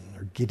Samson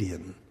or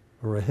Gideon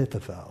or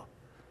Ahithophel?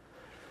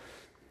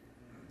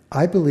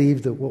 I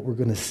believe that what we're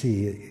going to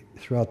see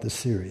throughout this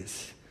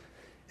series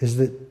is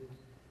that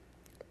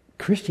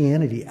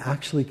Christianity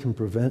actually can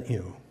prevent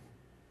you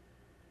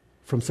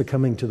from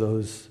succumbing to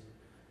those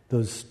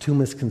two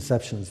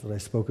misconceptions that I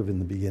spoke of in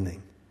the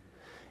beginning.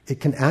 It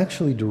can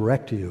actually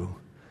direct you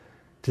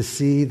to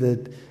see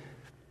that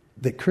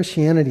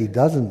Christianity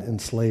doesn't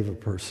enslave a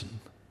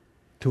person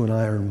to an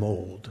iron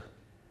mold.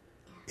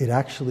 It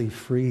actually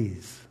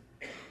frees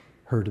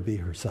her to be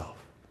herself.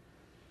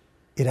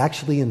 It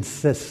actually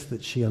insists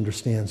that she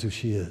understands who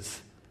she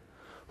is,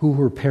 who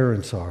her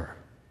parents are,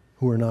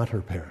 who are not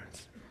her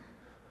parents,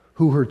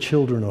 who her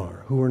children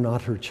are, who are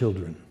not her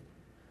children,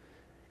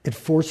 It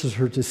forces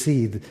her to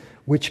see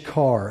which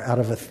car out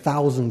of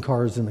 1,000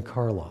 cars in the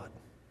car lot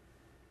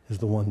is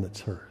the one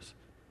that's hers.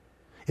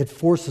 It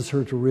forces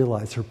her to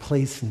realize her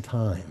place in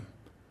time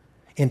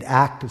and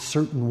act a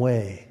certain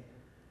way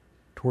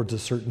towards a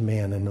certain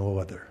man and no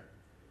other.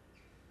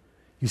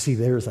 You see,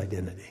 there's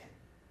identity.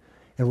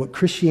 And what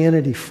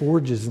Christianity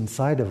forges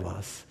inside of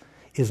us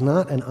is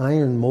not an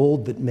iron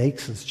mold that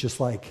makes us just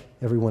like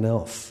everyone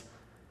else.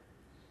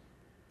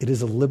 It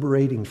is a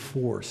liberating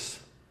force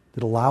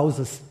that allows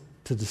us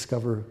to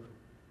discover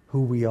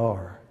who we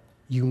are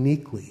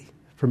uniquely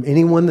from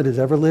anyone that has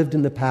ever lived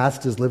in the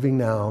past, is living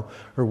now,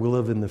 or will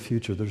live in the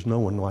future. There's no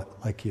one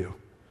like you.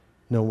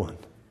 No one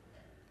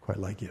quite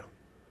like you.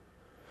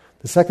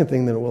 The second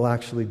thing that it will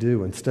actually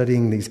do in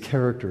studying these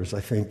characters,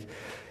 I think,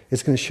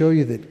 it's going to show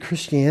you that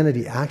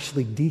Christianity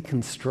actually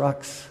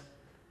deconstructs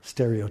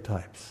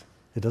stereotypes.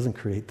 It doesn't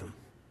create them.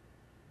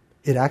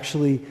 It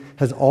actually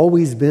has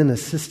always been a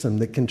system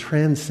that can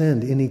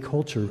transcend any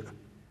culture.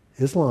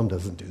 Islam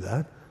doesn't do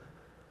that.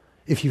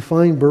 If you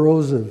find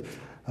burrows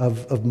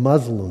of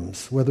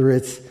Muslims, whether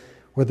it's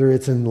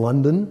in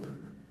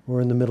London or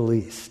in the Middle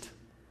East,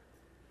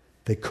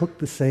 they cook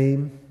the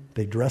same,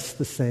 they dress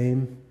the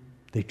same,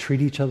 they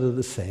treat each other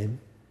the same.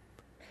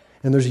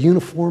 And there's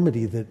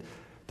uniformity that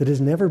has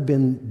never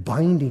been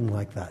binding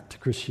like that to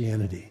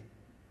Christianity.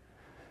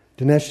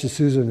 Dinesh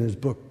D'Souza, in his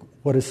book,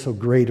 What is So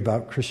Great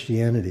About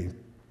Christianity,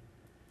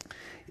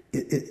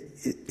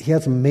 he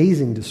has an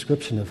amazing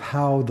description of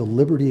how the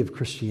liberty of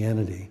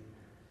Christianity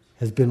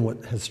has been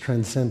what has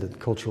transcended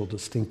cultural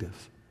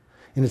distinctives.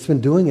 And it's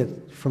been doing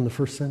it from the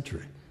first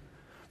century.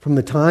 From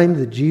the time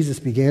that Jesus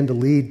began to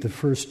lead the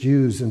first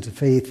Jews into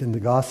faith in the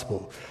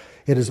gospel,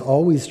 it has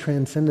always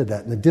transcended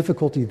that. And the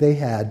difficulty they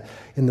had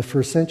in the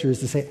first century is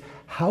to say,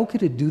 how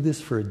could it do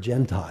this for a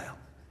Gentile?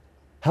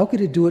 How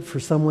could it do it for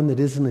someone that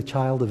isn't a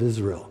child of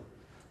Israel?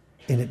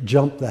 And it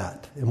jumped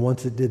that. And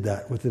once it did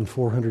that, within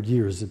 400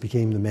 years, it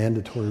became the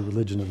mandatory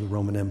religion of the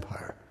Roman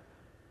Empire.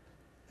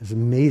 It's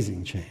an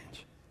amazing change.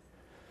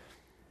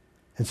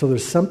 And so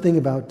there's something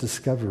about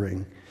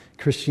discovering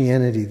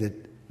Christianity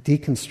that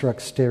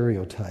deconstructs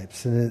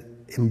stereotypes, and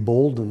it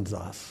emboldens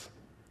us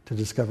to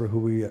discover who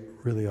we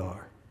really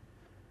are.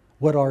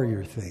 What are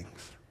your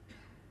things?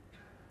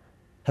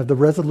 Have the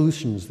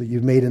resolutions that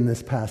you've made in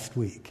this past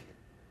week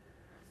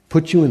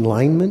put you in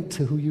alignment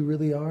to who you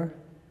really are?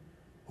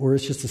 Or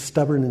it's just a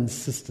stubborn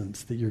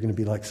insistence that you're going to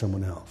be like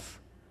someone else?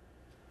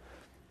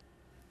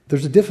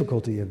 There's a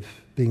difficulty of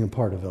being a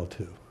part of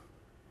L2.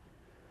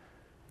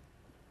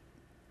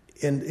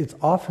 And it's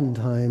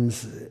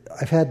oftentimes,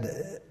 I've had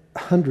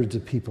hundreds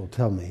of people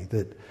tell me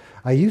that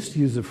I used to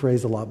use the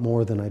phrase a lot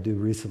more than I do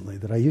recently,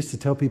 that I used to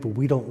tell people,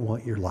 we don't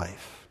want your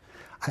life.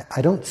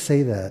 I don't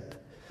say that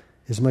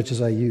as much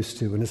as I used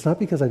to, and it's not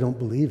because I don't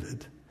believe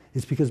it.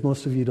 It's because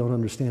most of you don't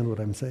understand what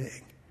I'm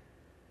saying.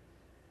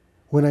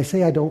 When I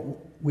say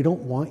we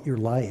don't want your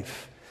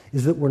life,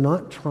 is that we're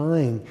not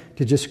trying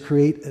to just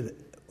create an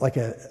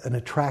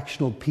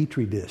attractional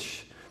petri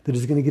dish that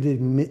is going to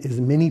get as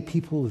many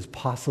people as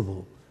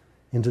possible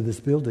into this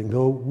building,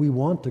 though we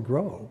want to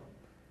grow.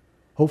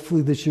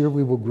 Hopefully this year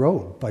we will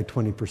grow by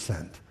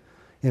 20%.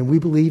 And we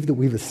believe that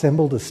we've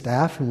assembled a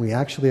staff and we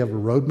actually have a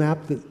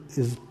roadmap that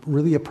is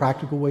really a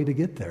practical way to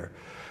get there.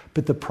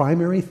 But the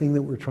primary thing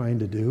that we're trying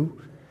to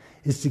do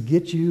is to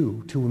get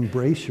you to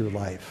embrace your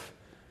life,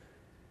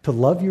 to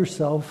love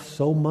yourself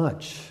so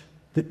much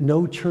that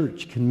no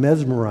church can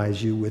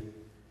mesmerize you with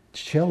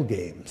shell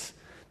games,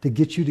 to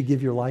get you to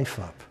give your life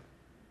up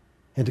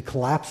and to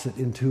collapse it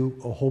into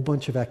a whole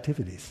bunch of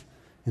activities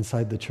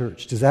inside the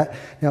church. Does that,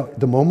 now,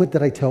 the moment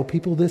that I tell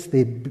people this,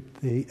 they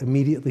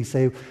immediately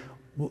say,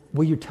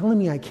 well, you're telling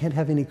me I can't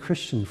have any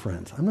Christian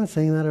friends. I'm not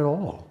saying that at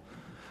all.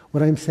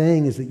 What I'm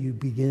saying is that you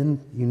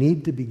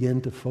need to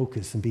begin to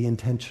focus and be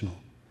intentional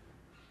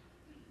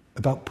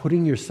about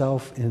putting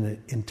yourself in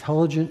an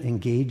intelligent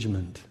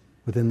engagement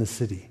within the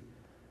city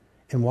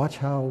and watch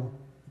how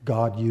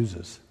God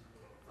uses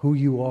who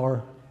you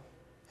are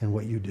and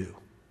what you do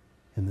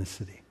in this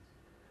city.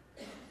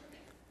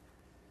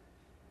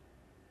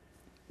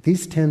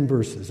 These 10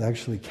 verses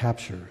actually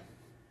capture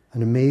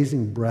an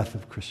amazing breadth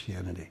of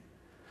Christianity.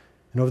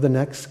 And over the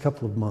next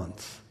couple of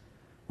months,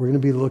 we're going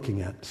to be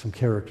looking at some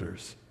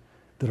characters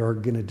that are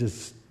going to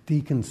just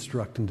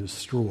deconstruct and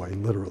destroy,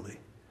 literally,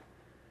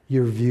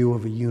 your view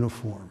of a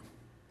uniform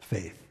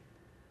faith.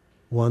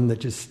 One that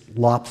just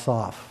lops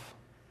off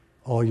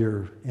all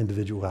your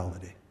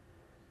individuality.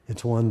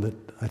 It's one that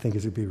I think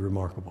is going to be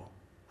remarkable.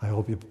 I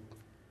hope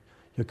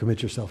you'll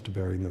commit yourself to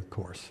bearing the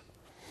course.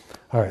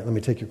 All right, let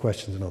me take your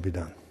questions and I'll be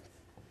done.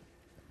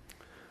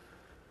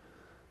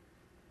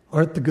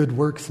 Aren't the good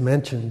works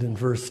mentioned in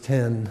verse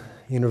 10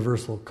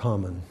 universal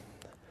common?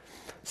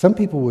 Some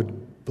people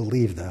would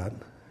believe that,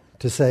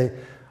 to say,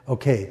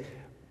 okay,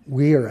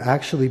 we are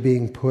actually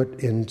being put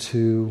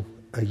into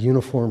a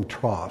uniform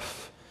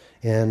trough,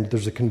 and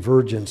there's a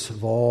convergence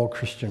of all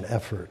Christian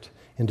effort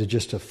into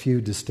just a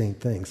few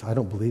distinct things. I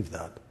don't believe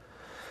that.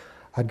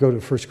 I'd go to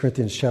 1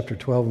 Corinthians chapter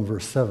 12 and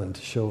verse 7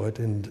 to show it,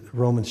 and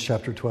Romans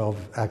chapter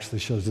 12 actually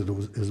shows it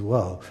as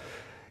well.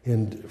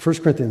 In 1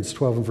 Corinthians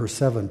 12 and verse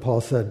 7, Paul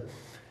said,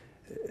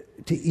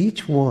 "To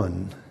each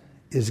one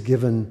is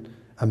given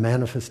a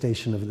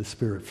manifestation of the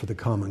Spirit for the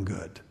common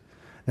good."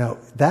 Now,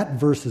 that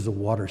verse is a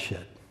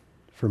watershed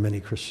for many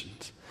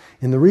Christians.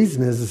 And the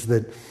reason is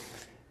that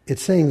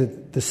it's saying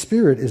that the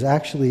Spirit is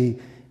actually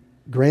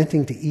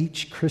granting to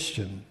each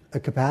Christian a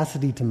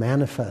capacity to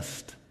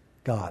manifest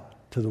God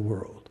to the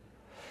world.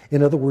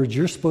 In other words,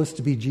 you're supposed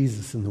to be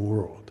Jesus in the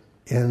world,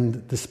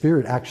 and the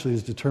Spirit actually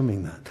is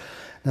determining that.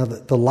 Now,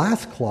 the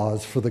last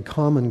clause, for the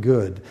common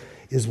good,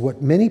 is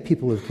what many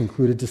people have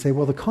concluded to say,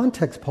 well, the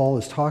context Paul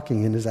is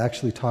talking in is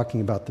actually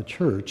talking about the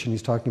church, and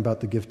he's talking about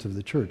the gift of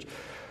the church.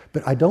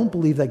 But I don't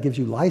believe that gives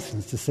you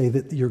license to say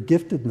that your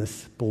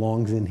giftedness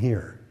belongs in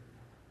here.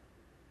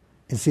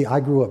 And see, I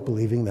grew up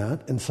believing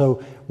that, and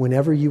so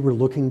whenever you were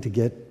looking to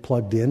get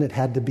plugged in, it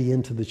had to be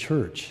into the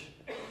church.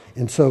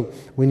 And so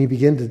when you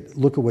begin to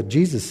look at what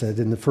Jesus said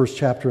in the first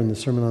chapter in the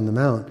Sermon on the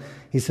Mount,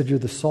 he said, you're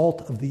the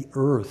salt of the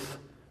earth,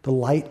 the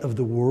light of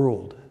the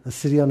world, a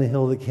city on a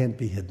hill that can't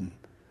be hidden.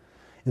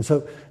 And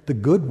so the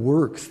good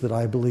works that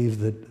I believe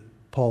that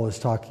Paul is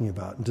talking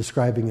about and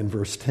describing in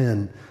verse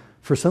 10,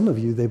 for some of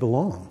you, they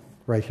belong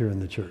right here in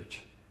the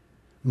church.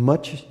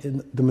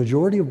 The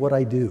majority of what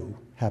I do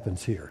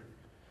happens here.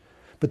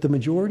 But the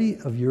majority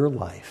of your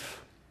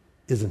life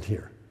isn't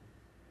here.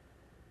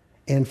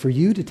 And for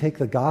you to take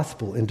the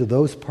gospel into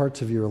those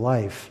parts of your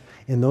life,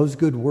 and those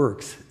good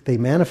works, they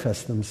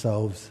manifest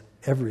themselves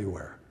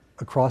everywhere,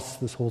 across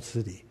this whole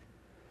city.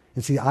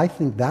 And see, I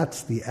think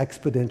that's the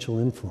exponential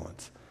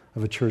influence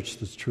of a church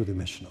that's truly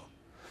missional.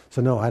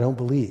 So no, I don't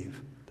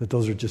believe that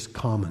those are just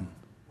common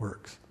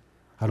works.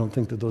 I don't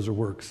think that those are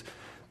works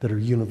that are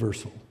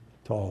universal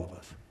to all of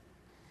us.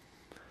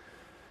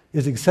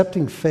 Is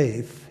accepting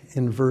faith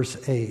in verse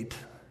 8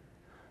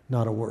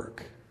 not a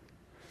work?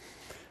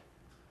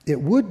 It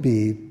would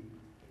be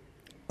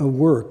a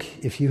work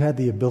if you had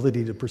the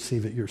ability to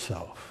perceive it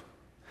yourself.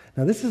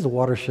 Now, this is a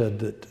watershed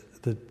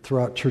that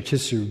throughout church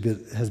history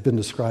has been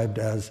described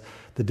as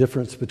the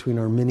difference between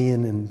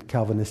Arminian and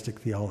Calvinistic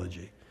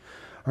theology.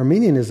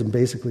 Arminianism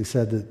basically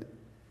said that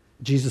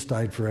Jesus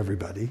died for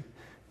everybody.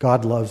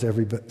 God loves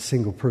every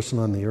single person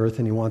on the earth,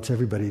 and he wants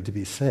everybody to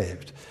be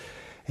saved.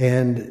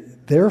 And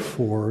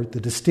therefore, the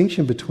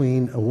distinction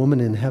between a woman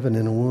in heaven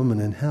and a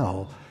woman in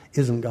hell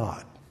isn't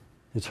God.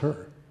 It's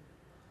her.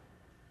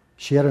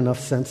 She had enough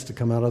sense to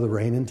come out of the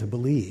rain and to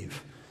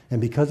believe. And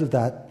because of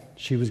that,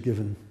 she was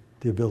given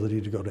the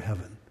ability to go to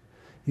heaven.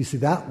 You see,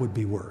 that would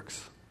be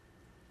works.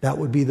 That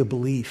would be the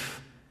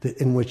belief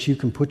in which you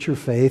can put your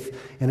faith,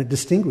 and it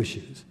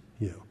distinguishes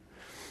you.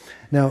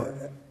 Now,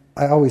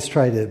 I always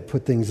try to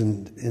put things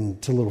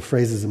into little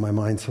phrases in my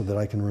mind so that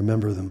I can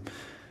remember them.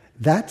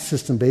 That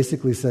system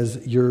basically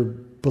says your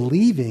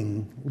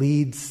believing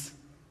leads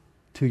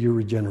to your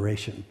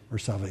regeneration or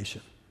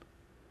salvation.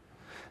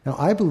 Now,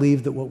 I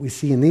believe that what we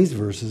see in these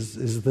verses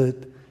is that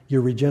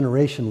your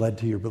regeneration led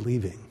to your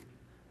believing.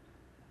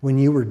 When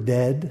you were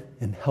dead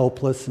and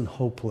helpless and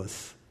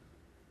hopeless,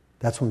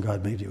 that's when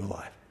God made you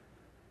alive.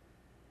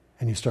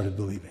 And you started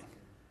believing.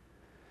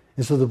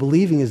 And so the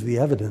believing is the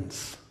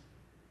evidence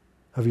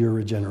of your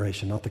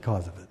regeneration, not the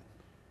cause of it.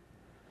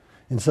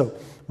 And so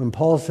when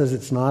Paul says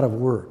it's not of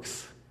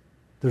works,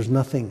 there's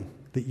nothing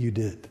that you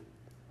did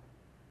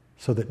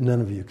so that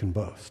none of you can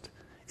boast.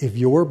 If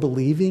your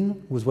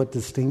believing was what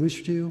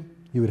distinguished you,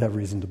 you would have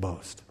reason to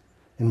boast.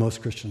 And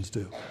most Christians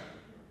do.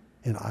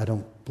 And I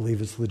don't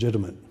believe it's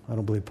legitimate. I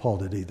don't believe Paul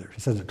did either.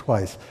 He says it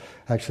twice,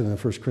 actually in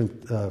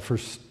the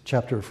first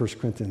chapter of 1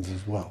 Corinthians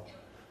as well.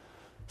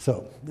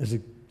 So, there's a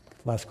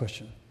last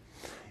question.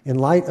 In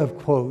light of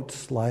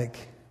quotes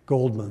like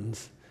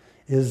Goldman's,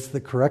 is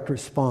the correct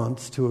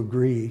response to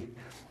agree?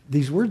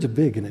 These words are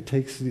big, and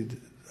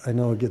I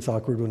know it gets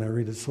awkward when I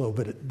read it slow,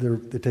 but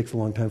it takes a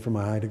long time for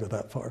my eye to go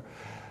that far.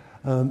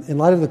 In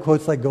light of the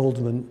quotes like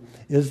Goldman,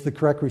 is the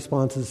correct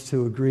response is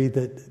to agree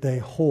that they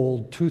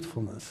hold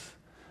truthfulness,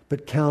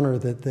 but counter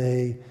that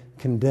they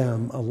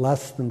condemn a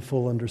less than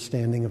full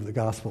understanding of the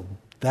gospel?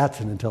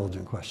 That's an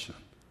intelligent question.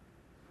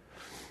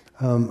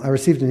 I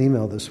received an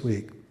email this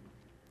week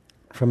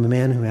from a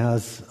man who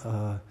has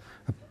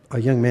a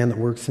young man that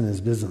works in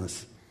his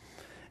business.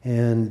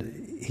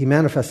 And he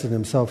manifested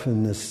himself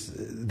in this,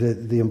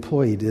 the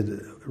employee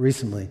did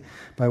recently,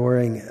 by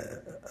wearing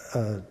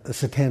a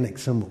satanic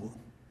symbol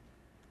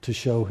to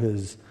show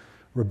his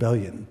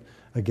rebellion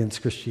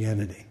against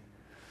Christianity.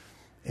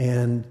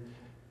 And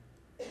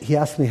he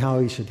asked me how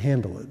he should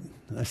handle it.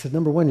 And I said,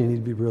 number one, you need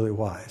to be really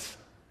wise.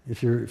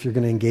 If you're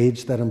going to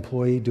engage that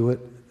employee, do it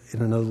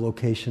in another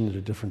location at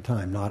a different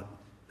time, not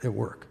at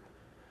work.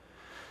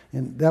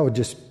 And that would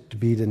just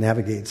be to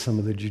navigate some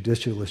of the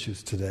judicial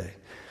issues today.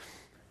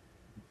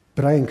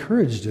 But I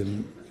encouraged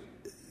him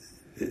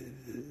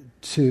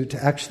to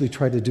actually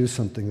try to do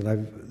something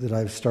that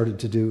I've started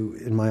to do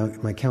in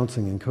my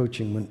counseling and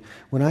coaching.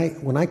 When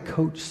I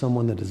coach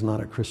someone that is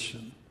not a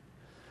Christian,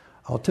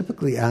 I'll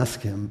typically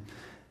ask him,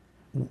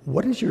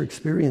 what is your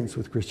experience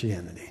with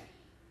Christianity?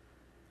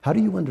 How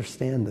do you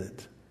understand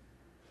it?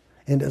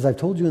 And as I've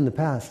told you in the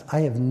past,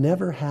 I have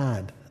never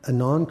had a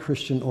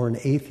non-Christian or an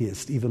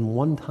atheist, even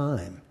one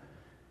time,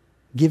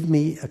 give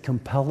me a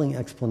compelling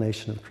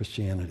explanation of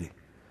Christianity.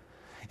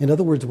 In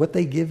other words, what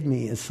they give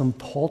me is some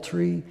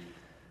paltry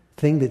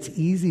thing that's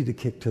easy to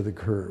kick to the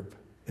curb.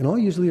 And I'll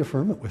usually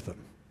affirm it with them.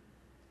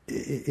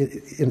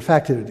 In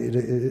fact,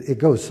 it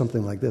goes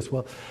something like this.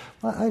 Well,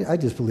 I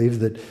just believe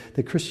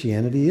that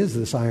Christianity is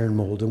this iron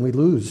mold, and we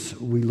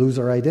lose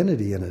our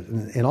identity in it.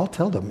 And I'll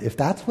tell them, if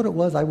that's what it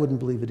was, I wouldn't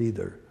believe it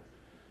either.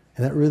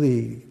 And that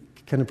really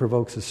kind of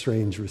provokes a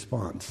strange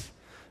response.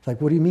 It's like,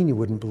 what do you mean you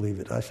wouldn't believe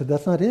it? I said,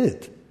 that's not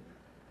it.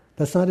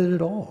 That's not it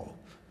at all.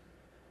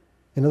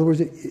 In other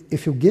words,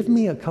 if you'll give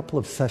me a couple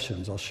of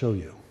sessions, I'll show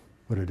you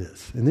what it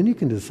is. And then you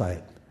can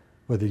decide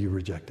whether you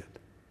reject it.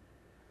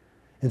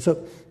 And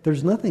so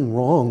there's nothing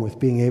wrong with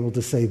being able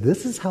to say,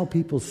 this is how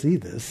people see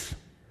this,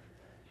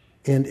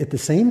 and at the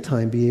same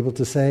time be able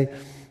to say,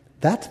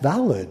 that's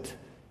valid,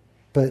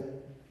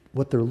 but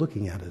what they're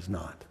looking at is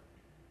not.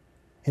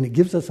 And it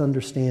gives us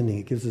understanding,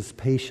 it gives us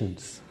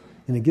patience,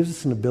 and it gives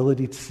us an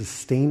ability to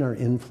sustain our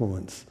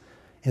influence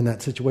in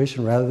that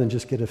situation rather than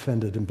just get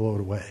offended and blow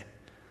it away,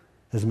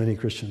 as many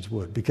Christians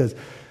would. Because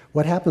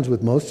what happens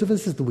with most of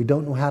us is that we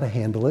don't know how to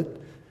handle it,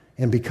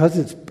 and because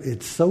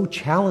it's so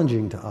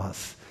challenging to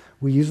us,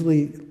 we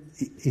usually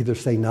either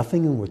say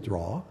nothing and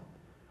withdraw,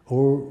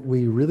 or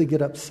we really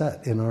get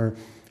upset and our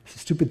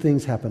stupid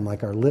things happen,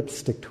 like our lips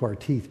stick to our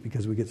teeth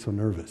because we get so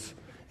nervous,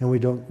 and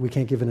we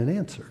can't give it an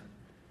answer.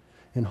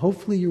 And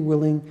hopefully you're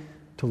willing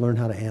to learn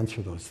how to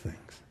answer those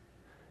things.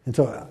 And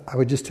so I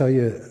would just tell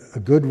you, a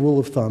good rule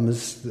of thumb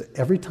is that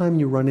every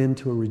time you run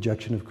into a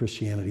rejection of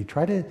Christianity,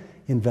 try to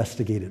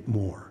investigate it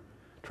more.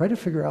 Try to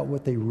figure out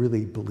what they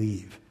really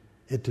believe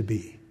it to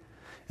be.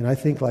 And I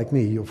think, like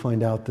me, you'll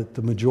find out that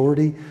the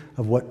majority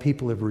of what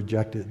people have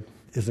rejected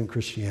isn't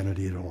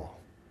Christianity at all.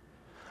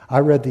 I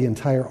read the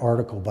entire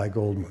article by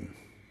Goldman,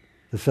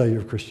 The Failure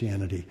of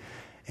Christianity,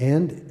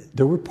 and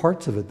there were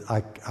parts of it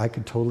I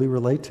could totally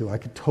relate to. I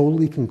could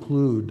totally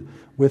conclude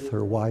with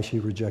her why she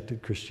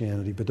rejected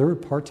Christianity, but there were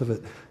parts of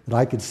it that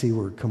I could see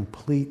were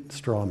complete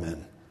straw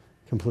men,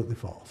 completely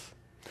false.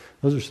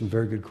 Those are some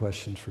very good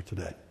questions for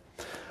today.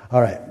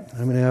 All right,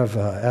 I'm going to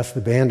ask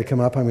the band to come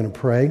up. I'm going to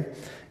pray.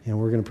 And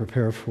we're going to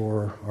prepare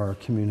for our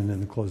communion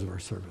and the close of our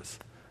service.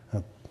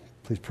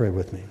 Please pray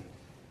with me.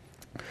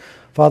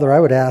 Father,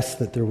 I would ask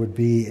that there would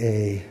be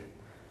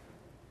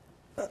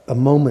a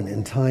moment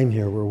in time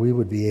here where we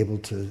would be able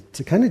to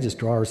kind of just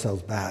draw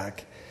ourselves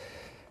back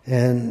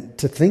and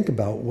to think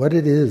about what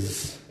it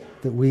is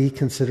that we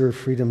consider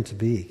freedom to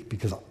be,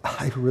 because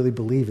I really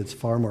believe it's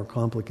far more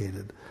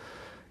complicated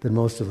than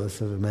most of us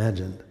have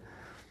imagined.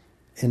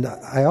 And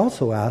I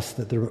also ask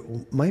that there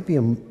might be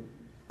a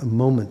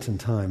moment in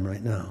time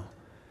right now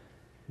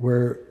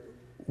where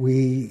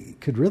we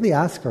could really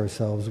ask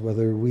ourselves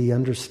whether we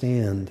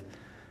understand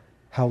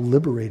how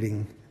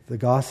liberating the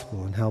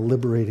gospel and how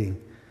liberating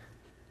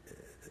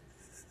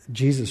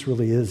Jesus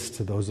really is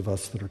to those of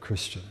us that are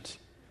Christians.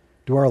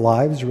 Do our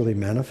lives really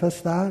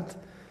manifest that?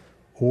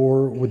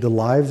 Or would the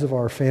lives of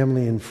our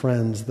family and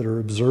friends that are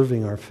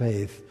observing our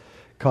faith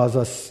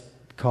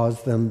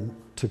cause them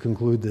to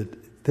conclude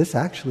that this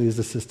actually is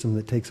a system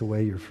that takes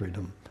away your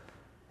freedom?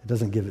 It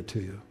doesn't give it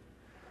to you.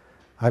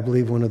 I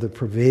believe one of the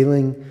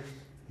prevailing,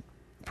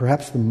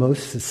 perhaps the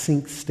most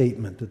succinct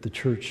statement that the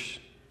church,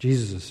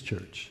 Jesus'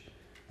 church,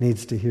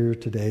 needs to hear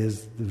today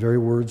is the very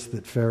words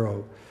that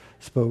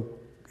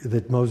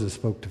Moses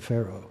spoke to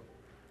Pharaoh.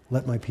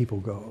 Let my people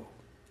go.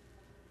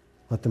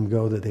 Let them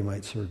go that they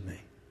might serve me.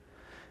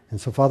 And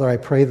so, Father, I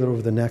pray that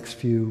over the next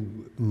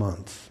few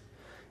months,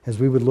 as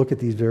we would look at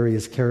these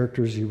various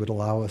characters, you would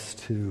allow us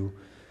to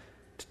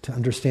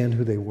understand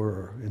who they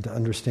were and to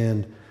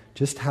understand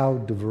just how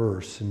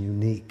diverse and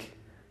unique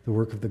the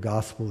work of the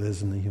gospel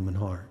is in the human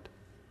heart,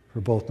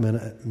 for both men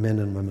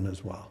and women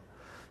as well.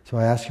 So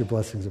I ask your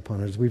blessings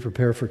upon us. As we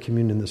prepare for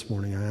communion this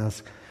morning, I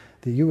ask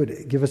that you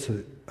would give us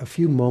a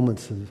few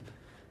moments of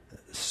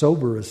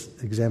sober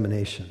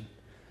examination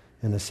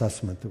and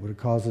assessment that would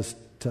cause us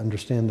to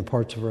understand the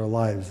parts of our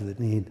lives that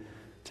need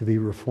to be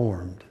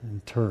reformed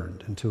and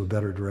turned into a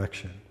better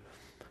direction.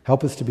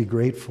 Help us to be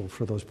grateful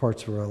for those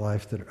parts of our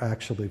life that are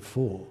actually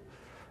full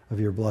of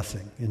your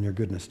blessing and your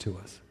goodness to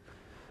us.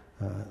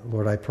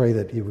 Lord, I pray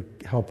that you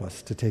would help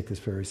us to take this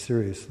very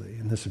seriously,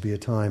 and this would be a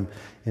time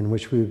in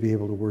which we would be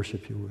able to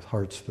worship you with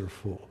hearts that are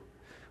full.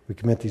 We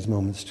commit these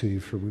moments to you,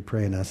 for we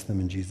pray and ask them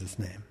in Jesus'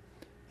 name.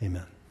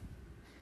 Amen.